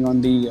sheet, depending on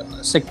the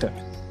sector.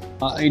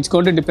 It's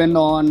going to depend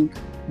on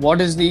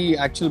what is the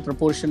actual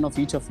proportion of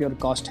each of your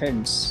cost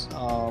heads,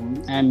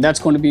 and that's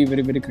going to be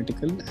very, very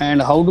critical.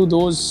 And how do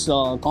those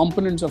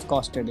components of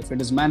cost head, if it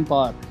is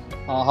manpower,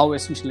 how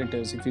essential it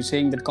is. If you're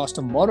saying that cost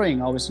of borrowing,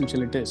 how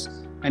essential it is.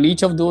 And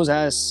each of those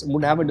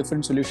would have a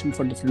different solution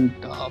for different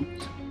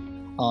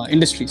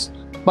industries.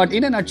 But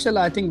in a nutshell,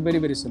 I think very,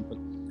 very simple.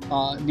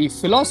 The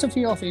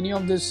philosophy of any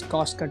of this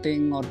cost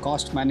cutting or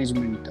cost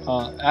management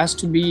has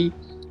to be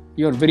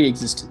your very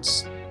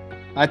existence.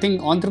 I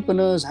think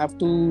entrepreneurs have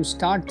to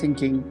start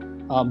thinking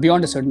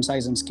beyond a certain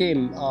size and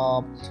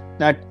scale,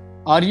 that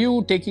are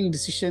you taking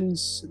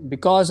decisions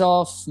because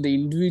of the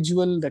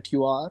individual that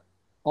you are,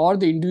 or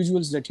the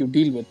individuals that you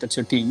deal with, that's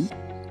your team,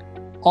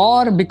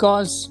 or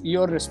because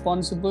you're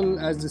responsible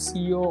as the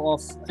CEO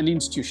of an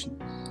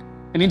institution.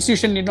 An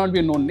institution need not be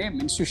a known name.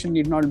 Institution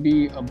need not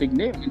be a big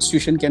name.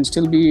 Institution can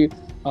still be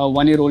a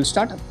one-year-old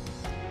startup.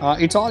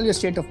 It's all your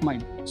state of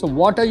mind. So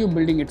what are you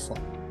building it for?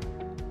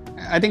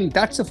 I think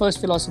that's the first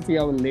philosophy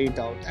I will lay it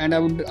out. And I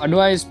would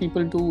advise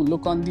people to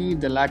look on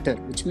the latter,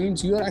 which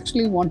means you are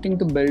actually wanting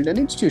to build an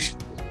institution.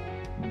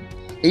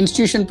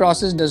 institution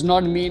process does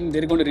not mean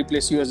they're going to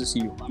replace you as a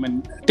CEO. I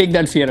mean, take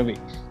that fear away.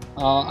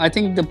 I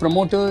think the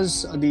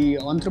promoters, the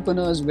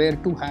entrepreneurs wear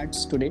two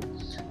hats today.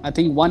 I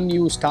think one,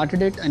 you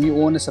started it and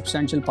you own a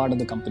substantial part of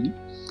the company.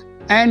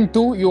 And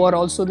two, you are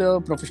also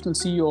the professional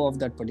CEO of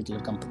that particular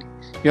company.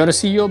 You're a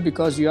CEO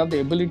because you have the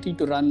ability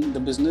to run the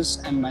business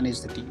and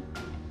manage the team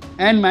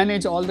and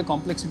manage all the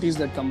complexities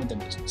that come with the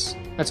business.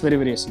 That's very,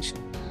 very essential.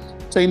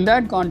 So in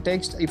that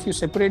context, if you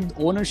separate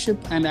ownership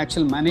and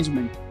actual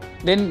management,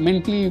 then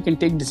mentally you can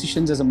take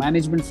decisions as a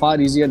management far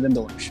easier than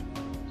the ownership.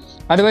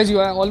 Otherwise, you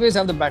always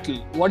have the battle.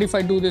 What if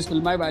I do this?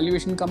 Will my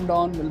valuation come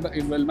down?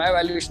 Will my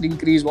valuation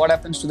increase? What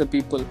happens to the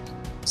people?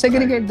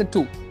 Segregate the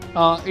two.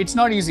 It's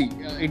not easy.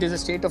 It is a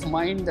state of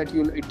mind that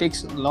it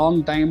takes a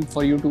long time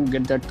for you to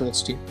get that to a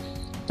state.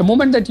 The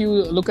moment that you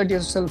look at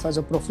yourself as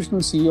a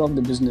professional CEO of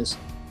the business,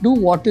 do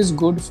what is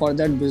good for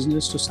that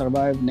business to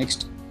survive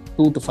next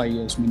 2 to 5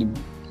 years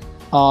minimum.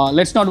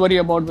 Let's not worry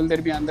about will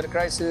there be another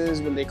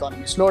crisis, will the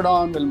economy slow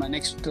down, will my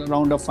next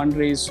round of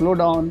fundraise slow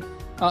down.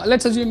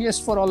 Let's assume yes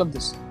for all of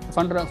this.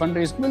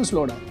 Fundraise will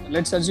slow down.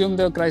 Let's assume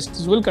the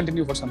crisis will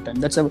continue for some time.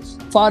 That's a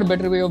far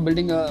better way of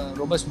building a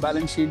robust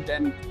balance sheet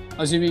than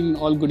assuming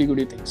all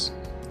goody things.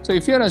 So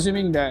if you're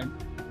assuming that,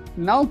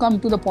 now come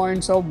to the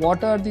points of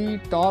what are the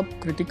top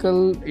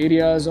critical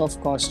areas of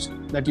cost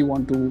that you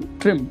want to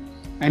trim.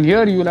 And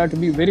here you will have to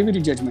be very,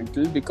 very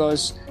judgmental,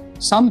 because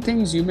some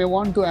things you may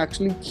want to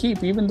actually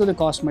keep, even though the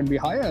cost might be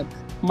higher,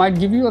 might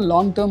give you a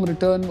long-term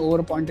return over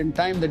a point in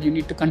time that you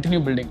need to continue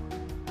building.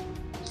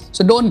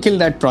 So don't kill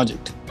that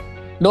project.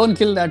 Don't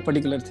kill that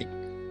particular thing.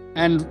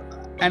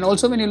 And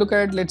also when you look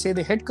at, let's say,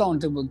 the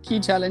headcount, the key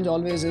challenge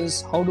always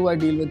is, how do I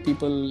deal with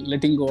people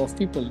letting go of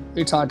people?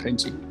 It's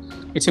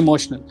heart-wrenching. It's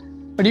emotional.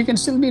 But you can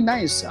still be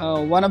nice.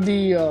 One of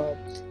the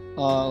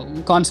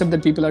concept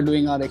that people are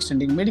doing are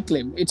extending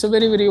Mediclaim. It's a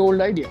very, very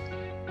old idea.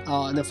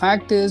 The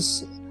fact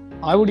is,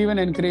 I would even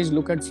encourage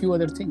look at few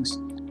other things.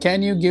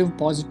 Can you give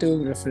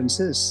positive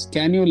references?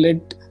 Can you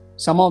let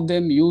some of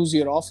them use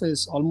your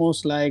office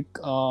almost like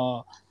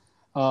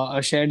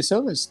a shared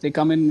service? They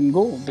come in and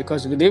go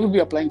because they will be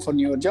applying for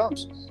newer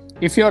jobs.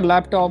 If your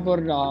laptop or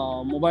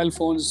mobile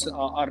phones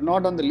are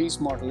not on the lease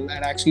model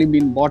and actually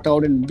being bought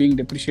out and being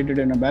depreciated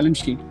in a balance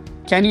sheet,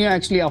 can you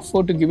actually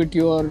afford to give it to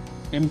your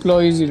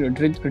employees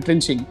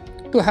retrenching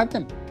to have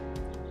them?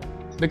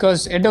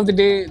 Because end of the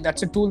day,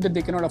 that's a tool that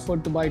they cannot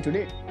afford to buy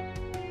today.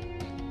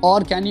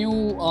 Or can you,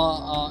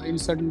 in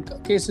certain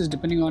cases,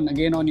 depending on,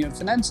 again, on your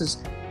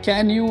finances,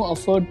 can you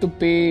afford to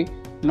pay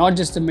not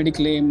just the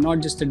Mediclaim, not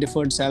just the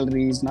deferred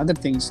salaries and other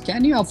things?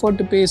 Can you afford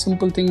to pay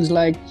simple things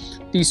like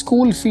the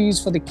school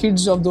fees for the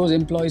kids of those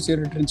employees you're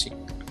retrenching?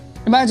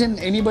 Imagine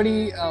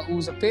anybody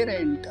who's a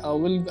parent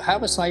will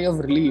have a sigh of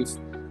relief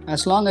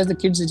as long as the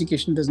kids'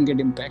 education doesn't get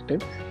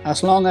impacted,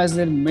 as long as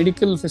their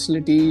medical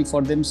facility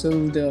for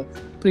themselves, the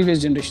previous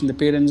generation, the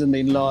parents and the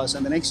in-laws,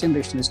 and the next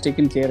generation is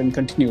taken care and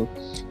continued.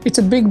 It's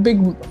a big,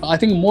 I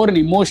think, more an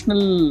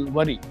emotional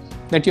worry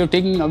that you're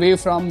taking away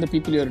from the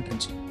people you're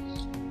retrenching.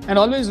 And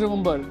always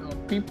remember,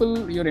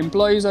 people, your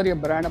employees are your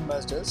brand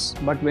ambassadors,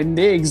 but when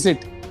they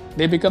exit,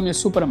 they become your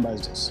super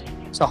ambassadors.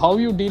 So how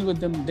you deal with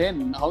them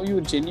then, how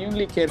you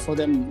genuinely care for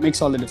them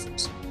makes all the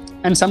difference.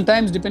 And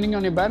sometimes, depending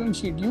on your balance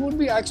sheet, you would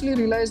be actually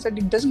realize that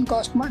it doesn't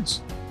cost much.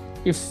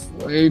 If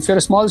you're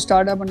a small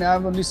startup and you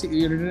have only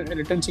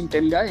retrenching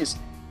 10 guys,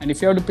 and if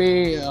you have to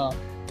pay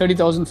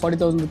 30,000,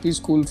 40,000 rupees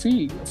school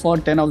fee for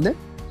 10 of them,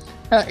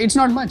 it's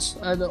not much,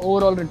 the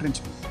overall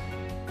retrenchment.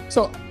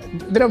 So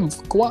there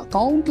are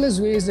countless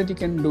ways that you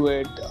can do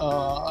it,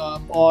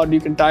 or you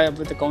can tie up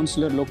with a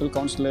counselor, local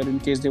counselor, in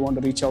case they want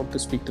to reach out to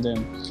speak to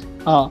them.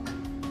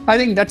 I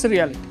think that's a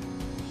reality.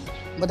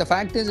 But the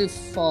fact is,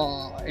 if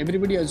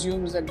everybody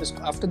assumes that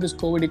after this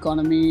COVID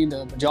economy,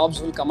 the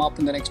jobs will come up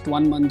in the next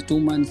 1 month, 2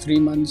 months, 3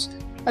 months,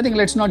 I think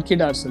let's not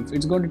kid ourselves.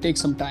 It's going to take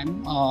some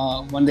time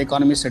when the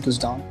economy settles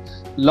down.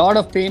 A lot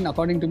of pain,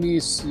 according to me,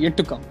 is yet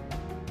to come.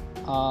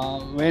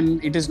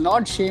 When it is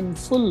not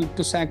shameful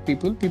to sack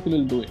people, people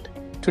will do it.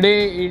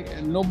 Today,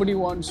 nobody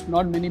wants,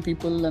 not many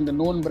people, and the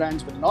known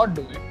brands will not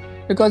do it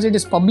because it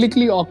is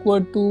publicly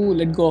awkward to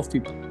let go of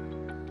people.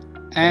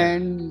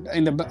 And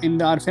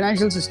in our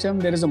financial system,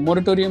 there is a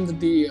moratorium that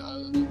the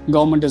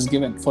government has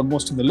given for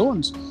most of the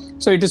loans.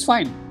 So it is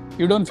fine.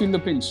 You don't feel the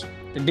pinch.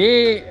 The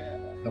day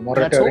the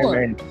moratorium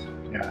ends.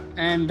 Yeah.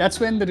 And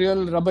that's when the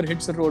real rubber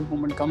hits the road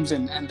moment comes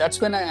in. And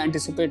that's when I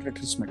anticipate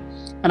retrenchment.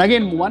 And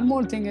again, one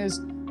more thing is,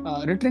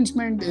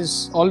 retrenchment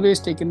is always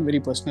taken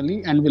very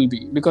personally and will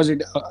be, because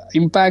it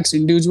impacts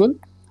individual,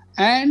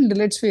 and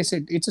let's face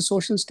it, it's a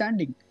social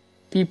standing.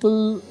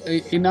 People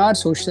in our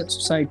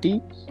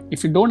society,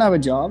 if you don't have a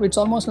job, it's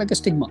almost like a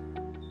stigma.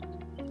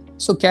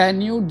 So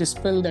can you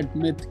dispel that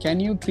myth?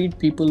 Can you treat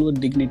people with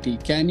dignity?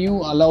 Can you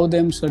allow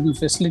them certain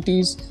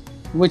facilities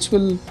which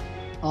will,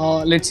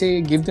 let's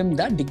say, give them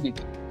that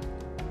dignity?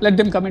 Let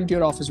them come into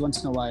your office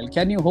once in a while.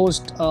 Can you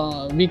host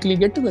a weekly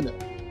get-together?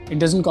 It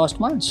doesn't cost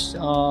much,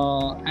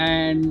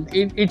 and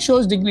it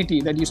shows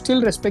dignity, that you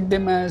still respect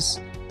them as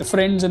the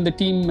friends and the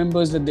team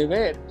members that they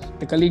were,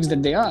 the colleagues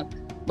that they are.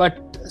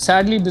 But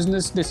sadly,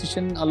 business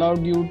decision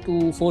allowed you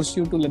to force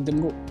you to let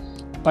them go.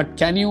 But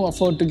can you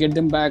afford to get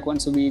them back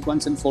once a week,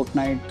 once in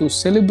fortnight, to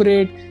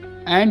celebrate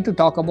and to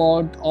talk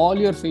about all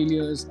your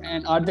failures,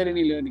 and are there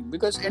any learning?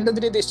 Because end of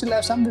the day, they still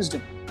have some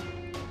wisdom.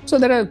 So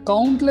there are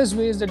countless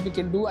ways that we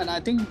can do, and I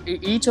think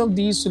each of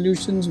these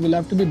solutions will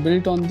have to be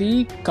built on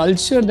the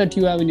culture that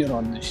you have in your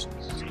organization.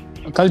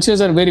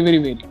 Cultures are very, very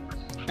varied,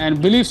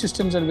 and belief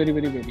systems are very,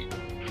 very varied,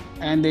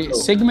 and the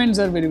segments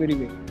are very, very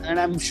varied. And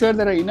I'm sure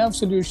there are enough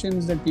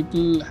solutions that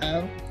people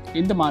have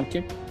in the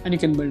market, and you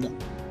can build on.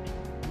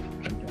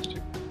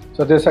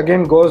 So this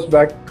again goes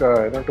back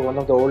to one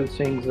of the old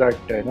sayings that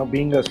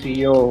being a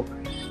CEO,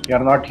 you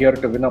are not here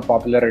to win a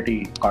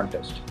popularity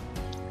contest.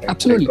 Right?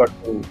 Absolutely.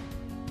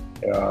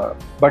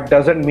 But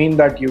doesn't mean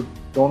that you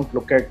don't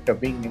look at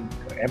being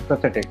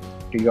empathetic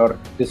to your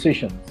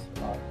decisions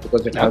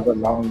because it has a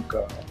long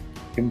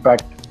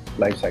impact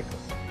life cycle.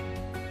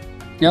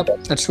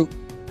 Yep, that's true.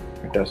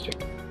 Fantastic.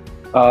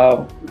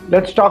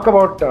 Let's talk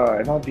about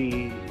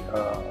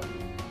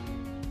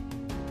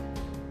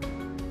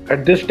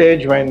at this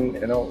stage when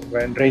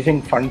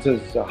raising funds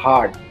is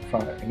hard,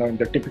 in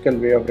the typical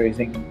way of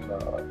raising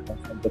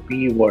from the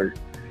PE world.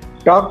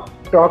 Talk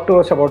to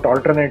us about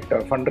alternate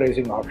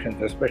fundraising options,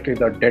 especially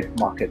the debt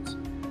markets.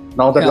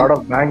 Now that a lot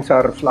of banks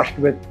are flushed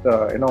with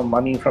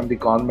money from the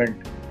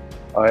government,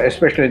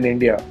 especially in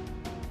India.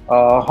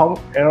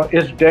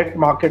 Is debt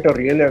market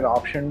really an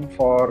option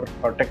for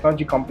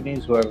technology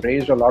companies who have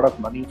raised a lot of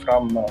money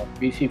from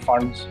VC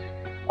funds?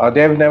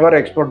 They have never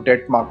explored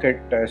debt market,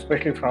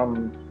 especially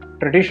from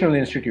traditional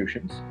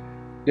institutions.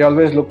 They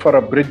always look for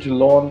a bridge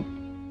loan,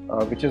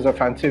 which is a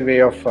fancy way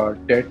of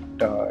debt,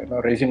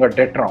 raising a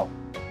debt round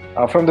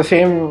from the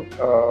same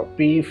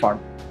PE fund.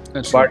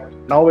 That's but right.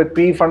 Now with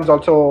PE funds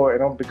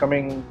also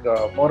becoming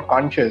more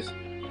conscious,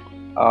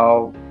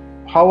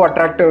 how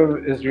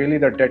attractive is really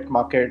the debt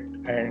market,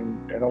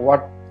 and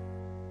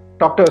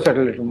talk to us a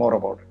little more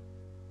about it.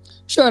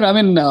 Sure. I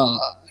mean,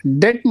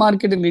 debt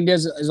market in India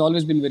has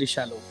always been very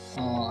shallow.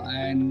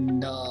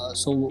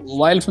 So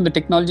while from the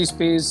technology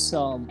space,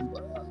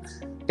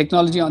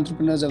 technology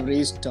entrepreneurs have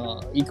raised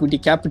equity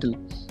capital,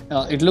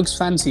 it looks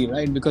fancy,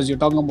 right? Because you're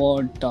talking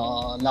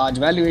about large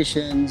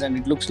valuations and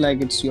it looks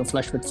like you're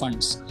flush with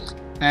funds.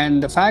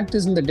 And the fact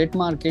is, in the debt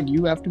market,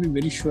 you have to be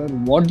very sure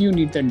what do you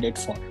need that debt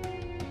for,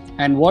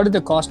 and what is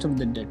the cost of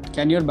the debt?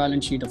 Can your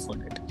balance sheet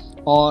afford it?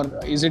 Or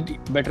is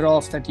it better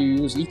off that you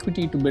use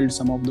equity to build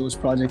some of those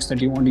projects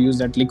that you want to use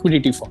that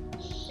liquidity for?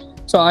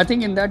 So I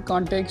think in that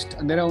context,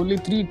 there are only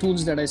three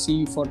tools that I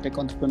see for tech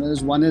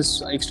entrepreneurs. One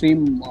is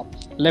extreme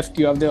left,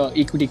 you have the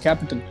equity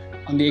capital.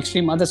 On the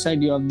extreme other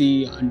side, you have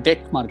the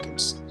debt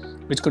markets,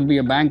 which could be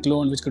a bank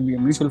loan, which could be a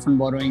mutual fund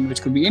borrowing,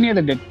 which could be any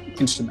other debt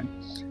instrument.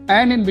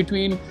 And in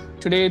between,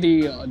 today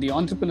the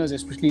entrepreneurs,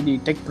 especially the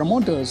tech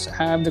promoters,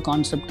 have the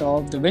concept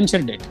of the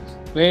venture debt,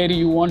 where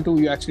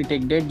you actually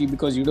take debt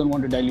because you don't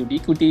want to dilute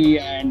equity,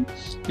 and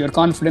you're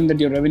confident that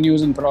your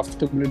revenues and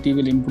profitability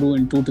will improve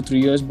in 2 to 3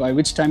 years, by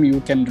which time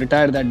you can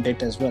retire that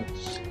debt as well.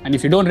 And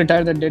if you don't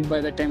retire that debt by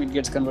that time, it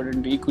gets converted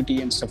into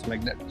equity and stuff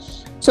like that.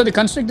 So the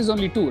construct is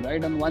only two,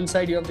 right? On one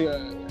side you have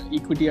the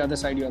equity, other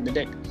side you have the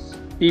debt.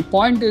 The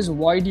point is,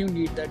 why do you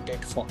need that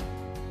debt for?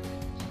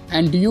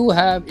 And do you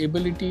have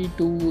ability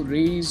to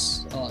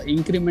raise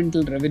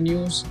incremental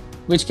revenues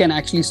which can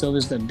actually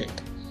service that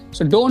debt?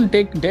 So don't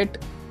take debt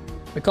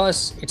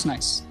because it's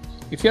nice.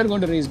 If you're going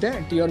to raise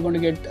debt, you're going to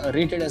get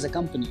rated as a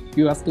company.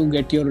 You have to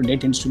get your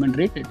debt instrument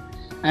rated.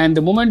 And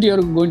the moment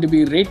you're going to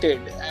be rated,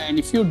 and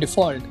if you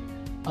default,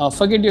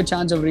 forget your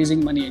chance of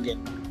raising money again.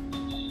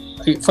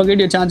 Forget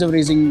your chance of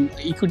raising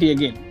equity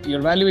again.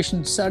 Your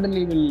valuation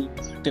suddenly will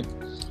dip.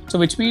 So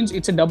which means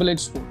it's a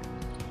double-edged sword.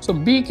 So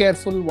be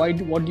careful.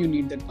 What do you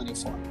need that money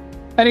for?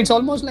 And it's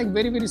almost like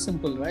very, very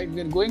simple, right?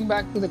 We're going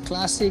back to the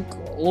classic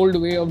old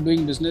way of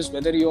doing business,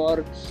 whether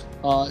you're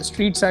a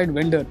street side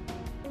vendor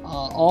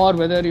or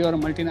whether you're a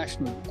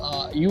multinational.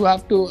 You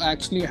have to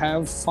actually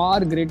have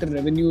far greater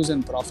revenues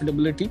and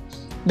profitability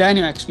than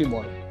you actually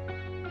borrow.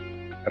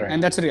 Right.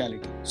 And that's a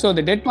reality. So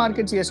the debt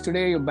markets, yes,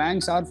 today your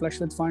banks are flush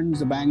with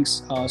funds. The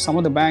banks, some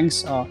of the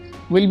banks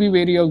will be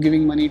wary of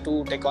giving money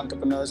to tech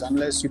entrepreneurs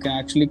unless you can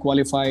actually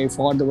qualify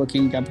for the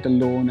working capital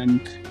loan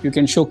and you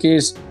can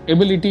showcase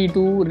ability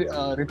to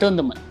return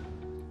the money.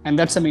 And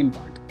that's the main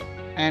part.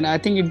 And I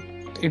think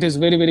it is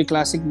very, very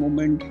classic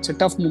moment. It's a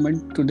tough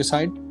moment to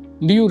decide,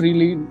 do you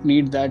really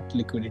need that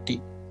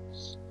liquidity?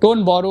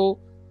 Don't borrow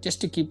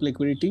just to keep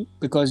liquidity,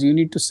 because you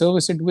need to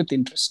service it with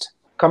interest.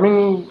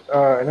 Coming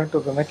to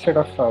the next set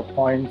of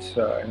points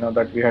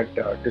that we had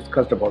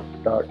discussed about,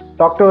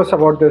 talk to us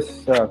about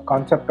this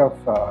concept of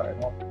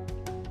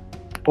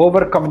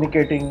over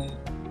communicating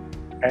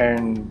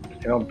and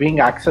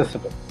being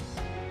accessible.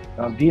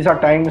 These are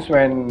times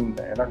when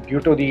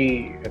due to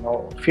the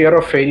fear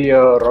of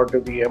failure or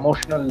to the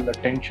emotional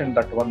tension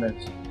that one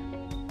is,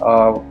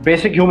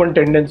 basic human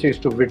tendency is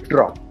to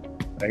withdraw,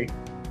 right?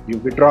 You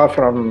withdraw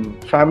from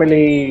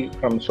family,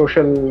 from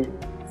social.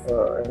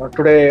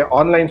 Today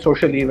online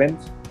social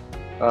events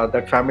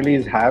that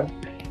families have,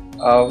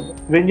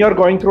 when you're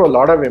going through a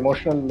lot of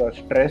emotional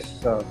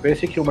stress,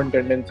 basic human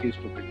tendency is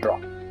to withdraw.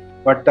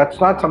 But that's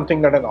not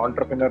something that an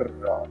entrepreneur,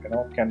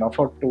 can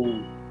afford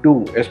to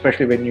do,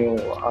 especially when you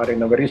are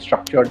in a very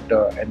structured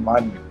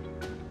environment.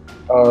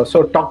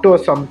 So talk to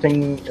us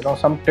something,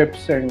 some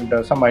tips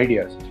and some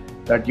ideas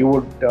that you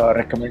would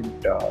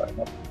recommend,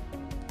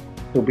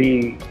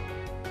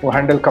 to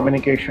handle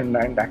communication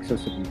and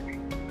accessibility.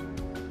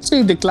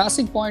 See, the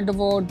classic point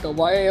about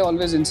why I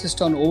always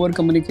insist on over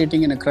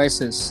communicating in a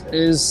crisis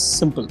is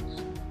simple.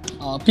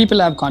 People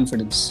have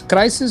confidence.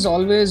 Crisis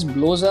always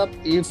blows up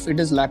if it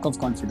is lack of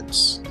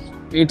confidence.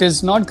 It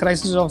is not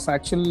crisis of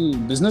actual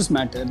business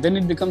matter, then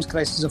it becomes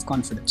crisis of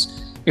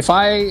confidence.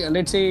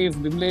 Let's say if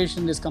Bimlesh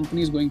in this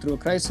company is going through a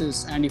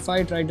crisis, and if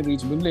I try to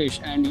reach Bimlesh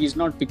and he's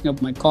not picking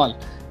up my call,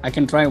 I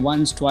can try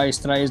once, twice,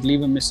 thrice,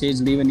 leave a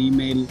message, leave an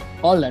email,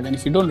 all that. And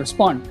if you don't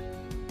respond,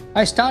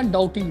 I start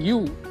doubting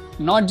you,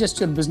 not just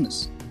your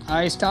business.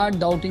 I start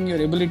doubting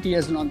your ability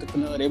as an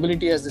entrepreneur,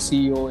 ability as the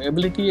CEO,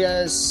 ability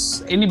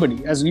as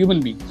anybody, as a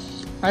human being.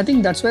 I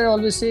think that's why I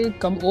always say,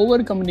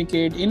 over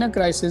communicate in a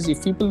crisis.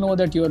 If people know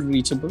that you're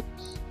reachable,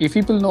 if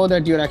people know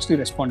that you're actually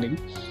responding,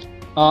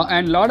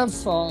 and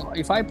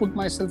if I put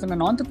myself in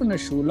an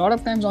entrepreneur's shoe, a lot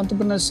of times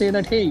entrepreneurs say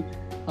that, hey,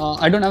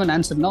 I don't have an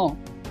answer now,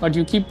 but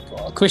you keep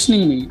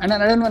questioning me and I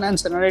don't have an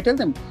answer. And I tell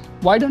them,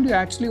 why don't you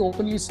actually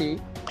openly say,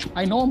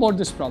 I know about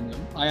this problem,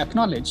 I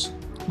acknowledge,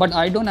 but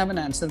I don't have an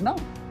answer now.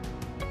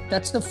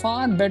 That's the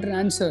far better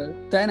answer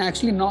than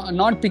actually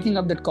not picking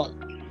up that call.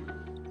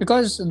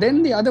 Because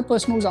then the other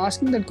person who's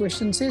asking that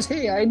question says,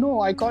 hey, I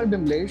know I called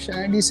Bimlesh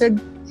and he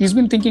said he's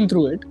been thinking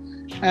through it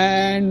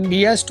and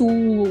he has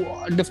two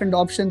different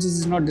options,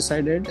 he's not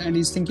decided and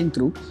he's thinking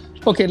through.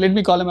 Okay, let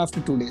me call him after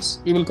 2 days.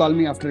 He will call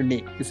me after a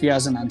day if he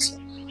has an answer.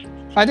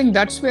 I think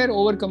that's where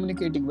over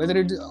communicating, whether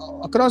it's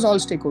across all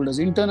stakeholders,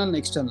 internal and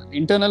external.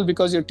 Internal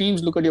because your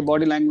teams look at your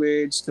body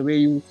language, the way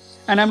you,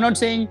 and I'm not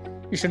saying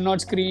you should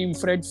not scream,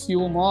 fret,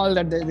 fume, all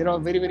that. There are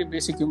very, very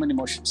basic human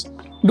emotions.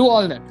 Do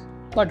all that,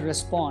 but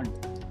respond.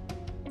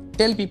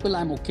 Tell people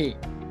I'm okay.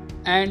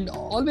 And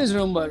always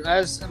remember,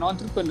 as an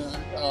entrepreneur,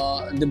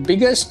 the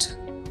biggest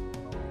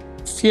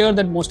fear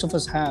that most of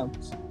us have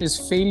is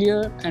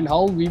failure and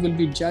how we will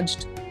be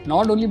judged,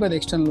 not only by the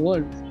external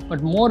world,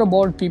 but more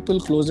about people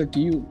closer to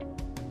you,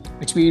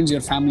 which means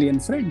your family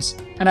and friends.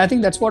 And I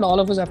think that's what all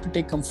of us have to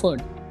take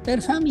comfort.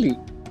 Their family.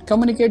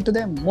 Communicate to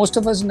them. Most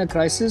of us in a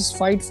crisis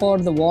fight for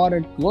the war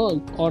at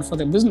work or for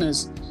the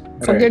business,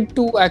 forget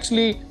to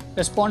actually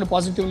respond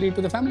positively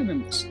to the family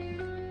members.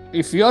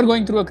 If you are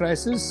going through a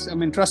crisis,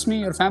 trust me,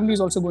 your family is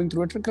also going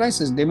through a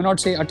crisis. They may not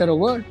say utter a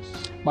word,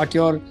 but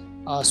your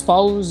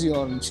spouse,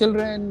 your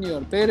children,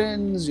 your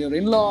parents, your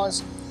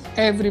in-laws,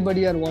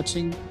 everybody are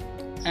watching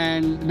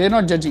and they're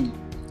not judging you.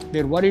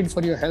 They're worried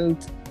for your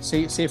health,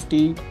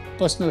 safety,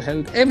 personal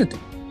health, everything.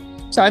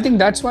 So I think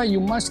that's why you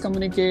must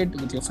communicate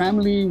with your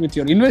family, with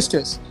your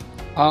investors.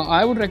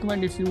 I would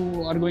recommend, if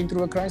you are going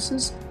through a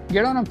crisis,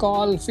 get on a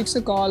call, fix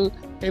a call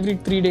every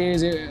 3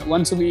 days,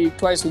 once a week,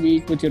 twice a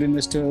week with your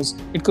investors.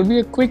 It could be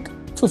a quick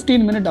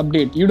 15-minute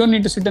update. You don't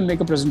need to sit and make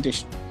a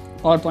presentation,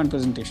 PowerPoint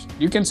presentation.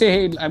 You can say,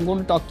 hey, I'm going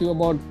to talk to you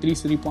about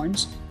three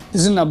points.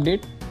 This is an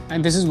update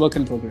and this is work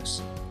in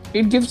progress.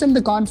 It gives them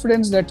the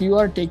confidence that you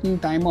are taking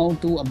time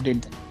out to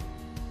update them.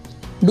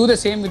 Do the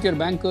same with your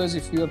bankers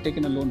if you have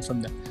taken a loan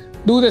from them.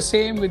 Do the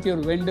same with your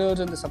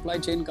vendors and the supply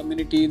chain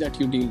community that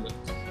you deal with.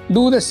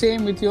 Do the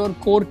same with your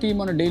core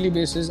team on a daily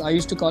basis. I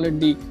used to call it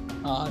the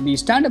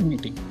stand-up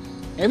meeting.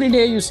 Every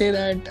day you say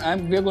that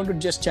we are going to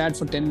just chat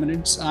for 10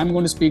 minutes. I'm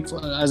going to speak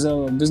as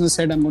a business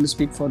head. I'm going to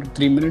speak for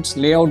 3 minutes.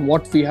 Lay out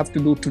what we have to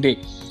do today.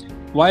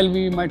 While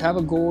we might have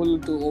a goal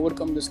to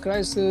overcome this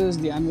crisis,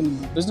 the annual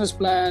business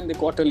plan, the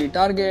quarterly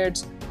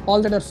targets,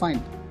 all that are fine.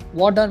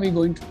 What are we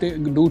going to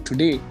do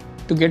today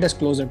to get us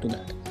closer to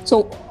that?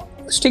 So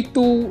stick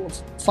to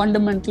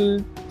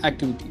fundamental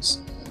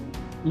activities.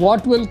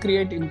 What will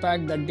create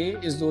impact that day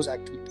is those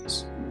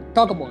activities.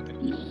 Talk about it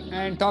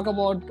and talk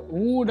about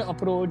who would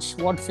approach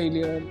what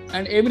failure.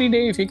 And every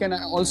day, if you can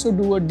also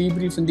do a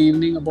debrief in the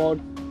evening about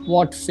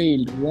what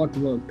failed, what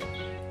worked,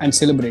 and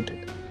celebrate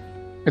it.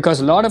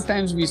 Because a lot of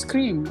times we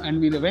scream and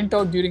we went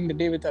out during the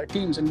day with our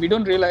teams and we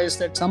don't realize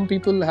that some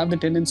people have the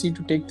tendency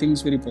to take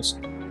things very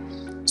personally.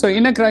 So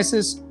in a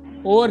crisis,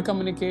 over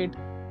communicate,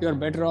 you're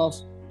better off.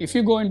 If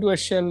you go into a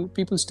shell,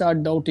 people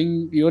start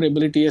doubting your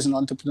ability as an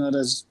entrepreneur,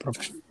 as a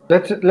professional.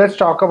 Let's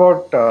talk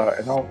about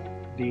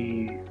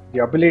the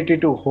ability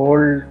to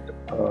hold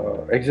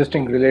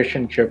existing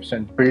relationships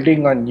and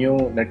building a new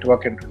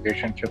network and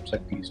relationships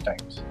at these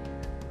times.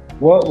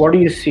 What do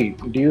you see?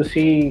 Do you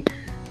see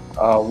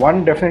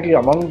one, definitely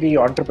among the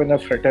entrepreneur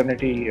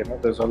fraternity,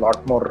 there's a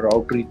lot more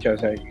outreach,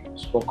 as I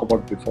spoke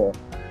about before.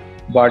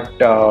 But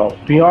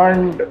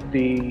beyond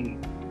the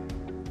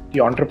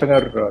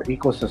entrepreneur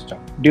ecosystem,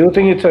 do you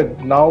think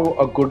it's now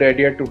a good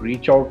idea to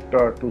reach out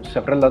to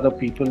several other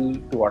people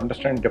to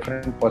understand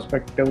different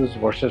perspectives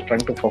versus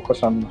trying to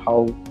focus on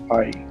how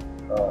I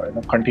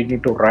continue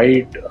to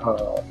ride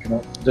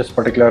this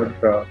particular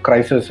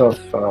crisis of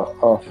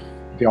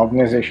the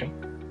organization?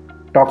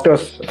 talk to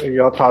us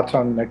your thoughts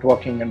on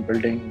networking and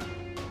building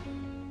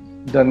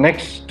the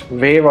next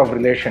wave of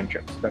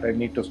relationships that I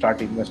need to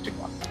start investing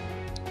on.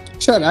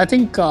 Sure. I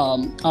think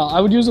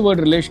I would use the word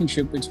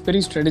relationship. It's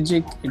very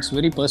strategic, it's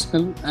very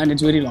personal, and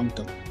it's very long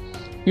term.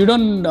 You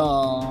don't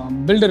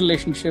build a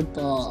relationship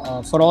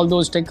for all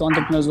those tech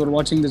entrepreneurs who are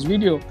watching this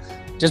video.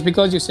 Just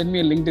because you send me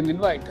a LinkedIn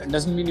invite, it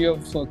doesn't mean you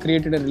have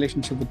created a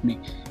relationship with me.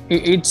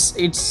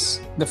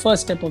 It's the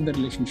first step of the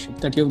relationship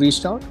that you've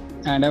reached out,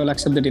 and I will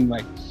accept that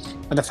invite.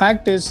 But the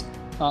fact is,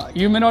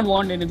 you may not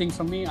want anything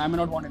from me. I may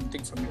not want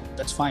anything from you.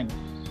 That's fine.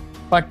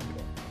 But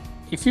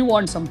if you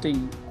want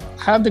something,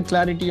 have the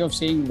clarity of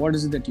saying what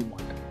is it that you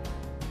want.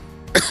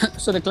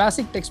 So the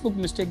classic textbook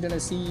mistake that I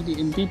see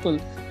in people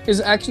is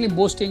actually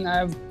boasting, I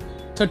have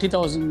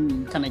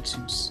 30,000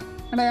 connections.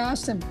 And I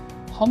ask them,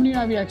 how many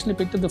have you actually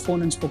picked up the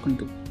phone and spoken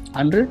to?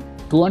 100,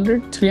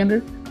 200,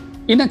 300?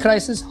 In a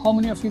crisis, how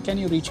many of you can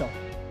you reach out?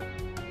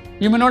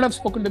 You may not have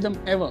spoken to them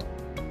ever,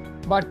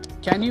 but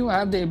can you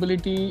have the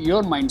ability,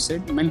 your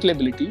mindset, mental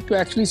ability to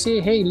actually say,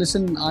 hey,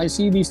 listen, I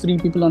see these 3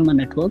 people on my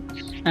network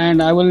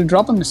and I will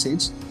drop a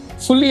message,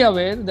 fully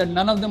aware that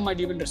none of them might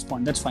even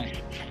respond. That's fine.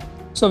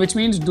 So which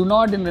means do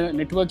not, in a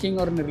networking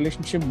or in a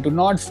relationship, do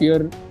not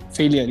fear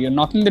failure. You're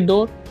knocking the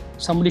door,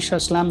 somebody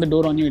shall slam the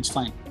door on you, it's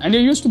fine. And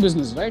you're used to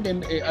business, right?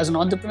 And as an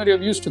entrepreneur,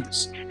 you're used to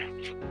this.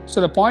 So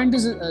the point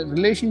is,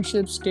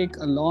 relationships take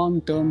a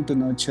long term to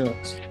nurture.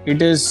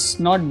 It is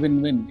not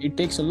win-win. It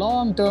takes a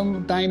long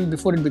term time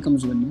before it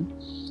becomes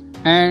win-win.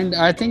 And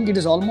I think it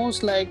is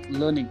almost like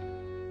learning.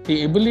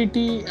 The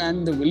ability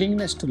and the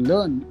willingness to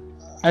learn,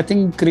 I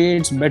think,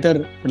 creates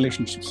better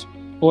relationships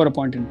over a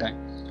point in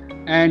time.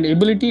 And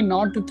ability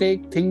not to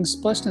take things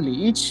personally.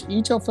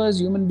 Each of us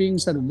human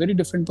beings are very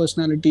different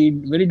personality,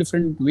 very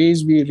different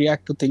ways we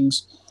react to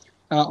things.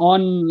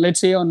 Let's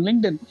say on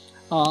LinkedIn,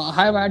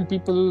 I've had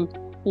people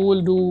who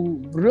will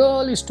do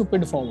really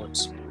stupid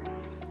forwards.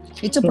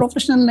 It's a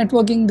professional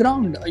networking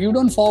ground. You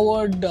don't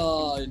forward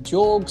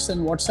jokes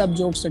and WhatsApp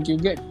jokes that you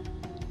get.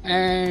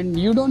 And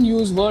you don't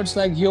use words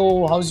like,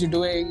 yo, how's you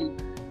doing?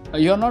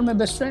 You're not my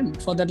best friend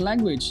for that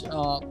language.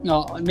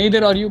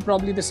 Neither are you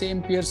probably the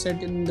same peer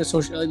set in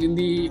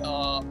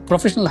the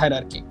professional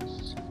hierarchy.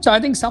 So I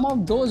think some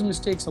of those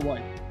mistakes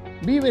avoid.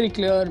 Be very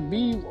clear,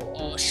 be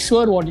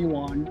sure what you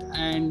want,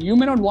 and you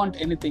may not want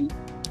anything,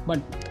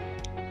 but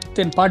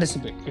then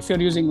participate. If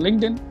you're using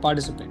LinkedIn,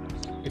 participate.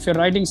 If you're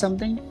writing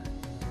something,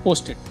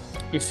 post it.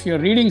 If you're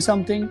reading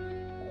something,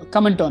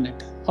 comment on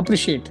it,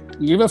 appreciate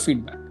it, give a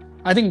feedback.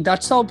 I think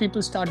that's how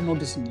people start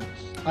noticing you.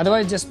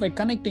 Otherwise, just by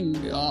connecting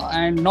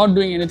and not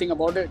doing anything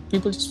about it,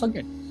 people just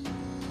forget.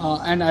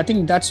 And I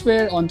think that's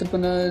where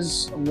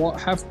entrepreneurs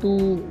have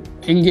to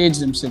engage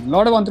themselves. A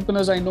lot of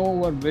entrepreneurs I know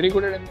who are very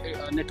good at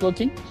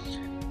networking,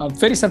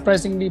 very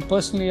surprisingly,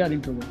 personally are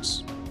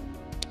introverts.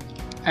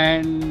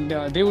 And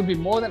they would be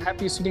more than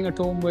happy sitting at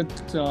home with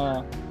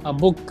a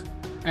book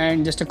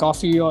and just a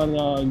coffee or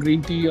a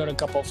green tea or a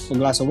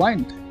glass of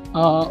wine.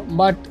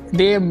 But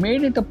they have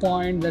made it a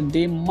point that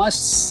they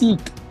must seek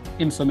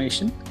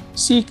information,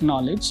 seek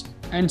knowledge,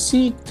 and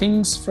seek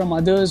things from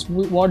others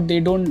what they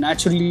don't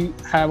naturally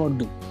have or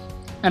do.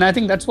 And I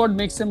think that's what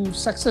makes them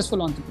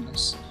successful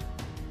entrepreneurs.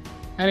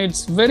 And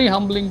it's very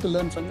humbling to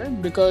learn from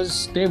them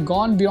because they've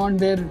gone beyond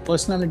their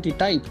personality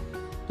type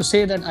to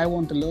say that I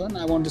want to learn,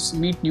 I want to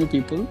meet new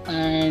people,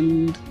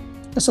 and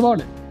that's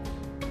about it.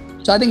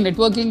 So I think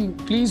networking,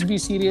 please be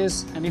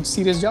serious, and it's a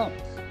serious job.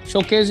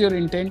 Showcase your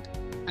intent,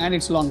 and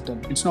it's long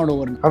term. It's not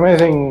over.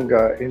 Amazing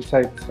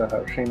insights,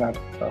 Srinath.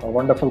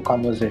 Wonderful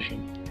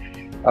conversation.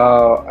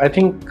 I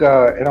think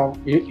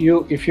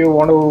you if you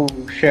want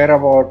to share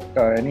about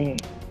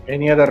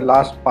any other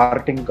last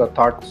parting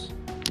thoughts,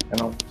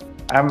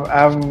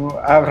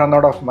 I've run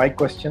out of my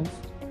questions.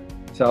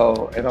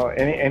 So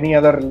any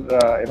other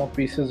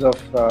pieces of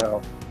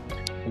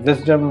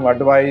wisdom,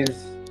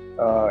 advice,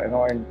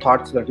 and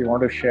thoughts that you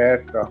want to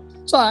share.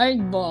 So I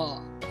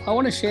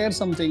want to share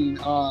something.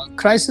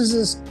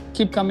 Crises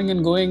keep coming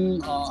and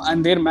going,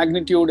 and their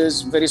magnitude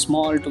is very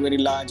small to very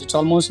large. It's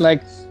almost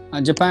like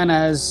Japan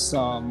has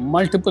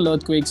multiple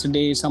earthquakes a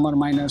day. Some are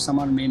minor, some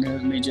are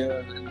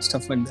major, and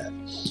stuff like that.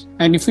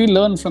 And if we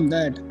learn from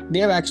that, they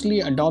have actually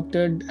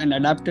adopted and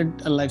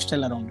adapted a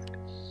lifestyle around it.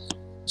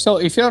 So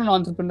if you're an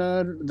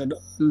entrepreneur,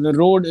 the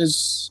road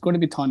is going to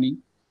be thorny.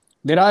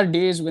 There are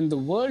days when the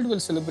world will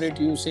celebrate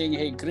you saying,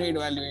 hey, great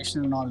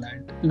valuation and all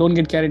that. Don't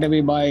get carried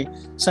away by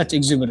such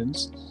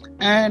exuberance.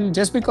 And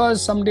just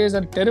because some days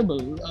are terrible,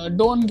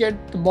 don't get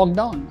bogged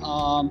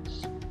down.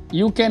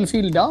 You can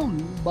feel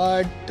down,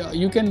 but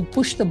you can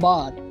push the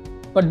bar,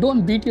 but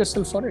don't beat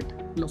yourself for it,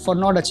 for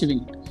not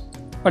achieving it.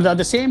 But at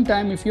the same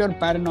time, if you're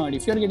paranoid,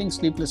 if you're getting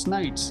sleepless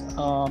nights,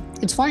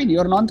 it's fine.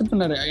 You're an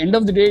entrepreneur. At the end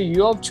of the day,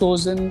 you have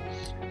chosen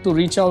to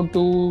reach out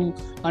to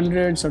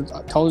hundreds or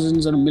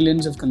thousands or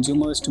millions of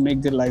consumers to make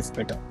their life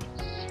better.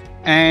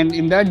 And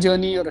in that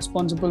journey, you're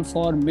responsible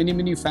for many,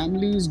 many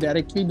families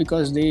directly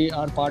because they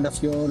are part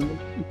of your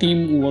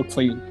team who work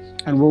for you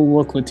and who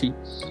work with you.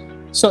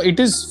 So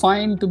it is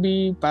fine to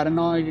be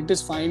paranoid. It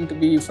is fine to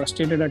be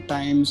frustrated at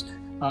times.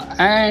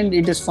 and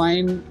it is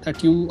fine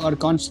that you are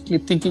constantly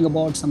thinking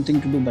about something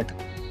to do better.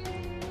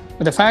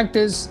 But the fact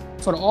is,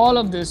 for all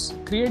of this,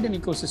 create an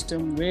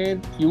ecosystem where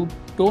you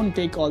don't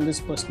take all this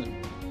personally.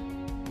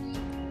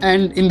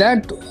 And in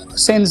that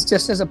sense,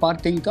 just as a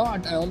parting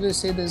thought, I always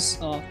say this,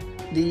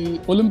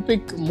 the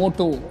Olympic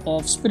motto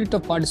of spirit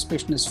of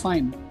participation is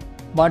fine.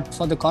 But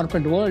for the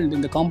corporate world,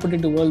 in the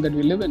competitive world that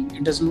we live in,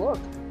 it doesn't work.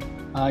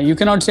 You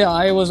cannot say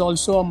I was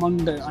also among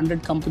the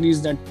 100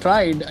 companies that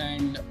tried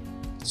and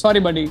sorry,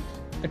 buddy,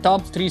 the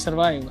top 3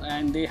 survive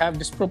and they have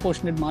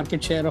disproportionate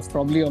market share of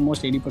probably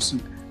almost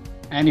 80%.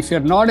 And if you're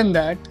not in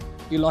that,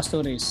 you lost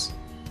the race.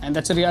 And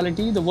that's a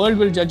reality. The world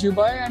will judge you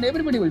by, and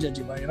everybody will judge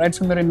you by, right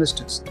from your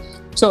investors.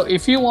 So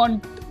if you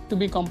want to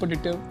be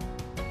competitive,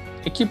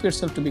 equip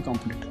yourself to be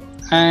competitive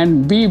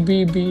and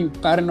be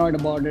paranoid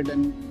about it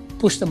and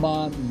push the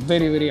bar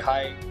very, very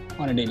high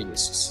on a daily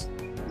basis.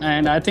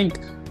 And I think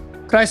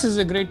crisis is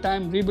a great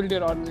time. Rebuild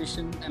your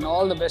organization, and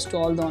all the best to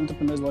all the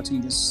entrepreneurs watching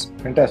this.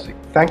 Fantastic.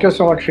 Thank you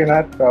so much,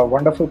 Srinath.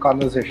 Wonderful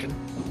conversation.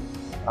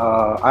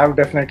 I've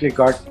definitely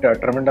got a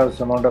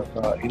tremendous amount of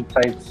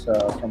insights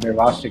from your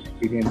vast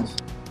experience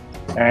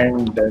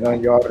and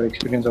your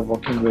experience of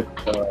working with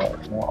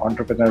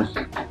entrepreneurs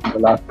in the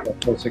last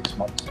 4-6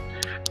 months.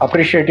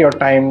 Appreciate your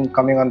time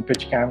coming on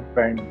Pitch Camp,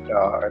 and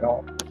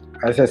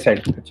as I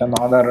said, it's an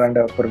honor and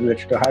a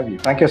privilege to have you.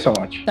 Thank you so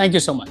much. Thank you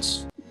so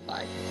much.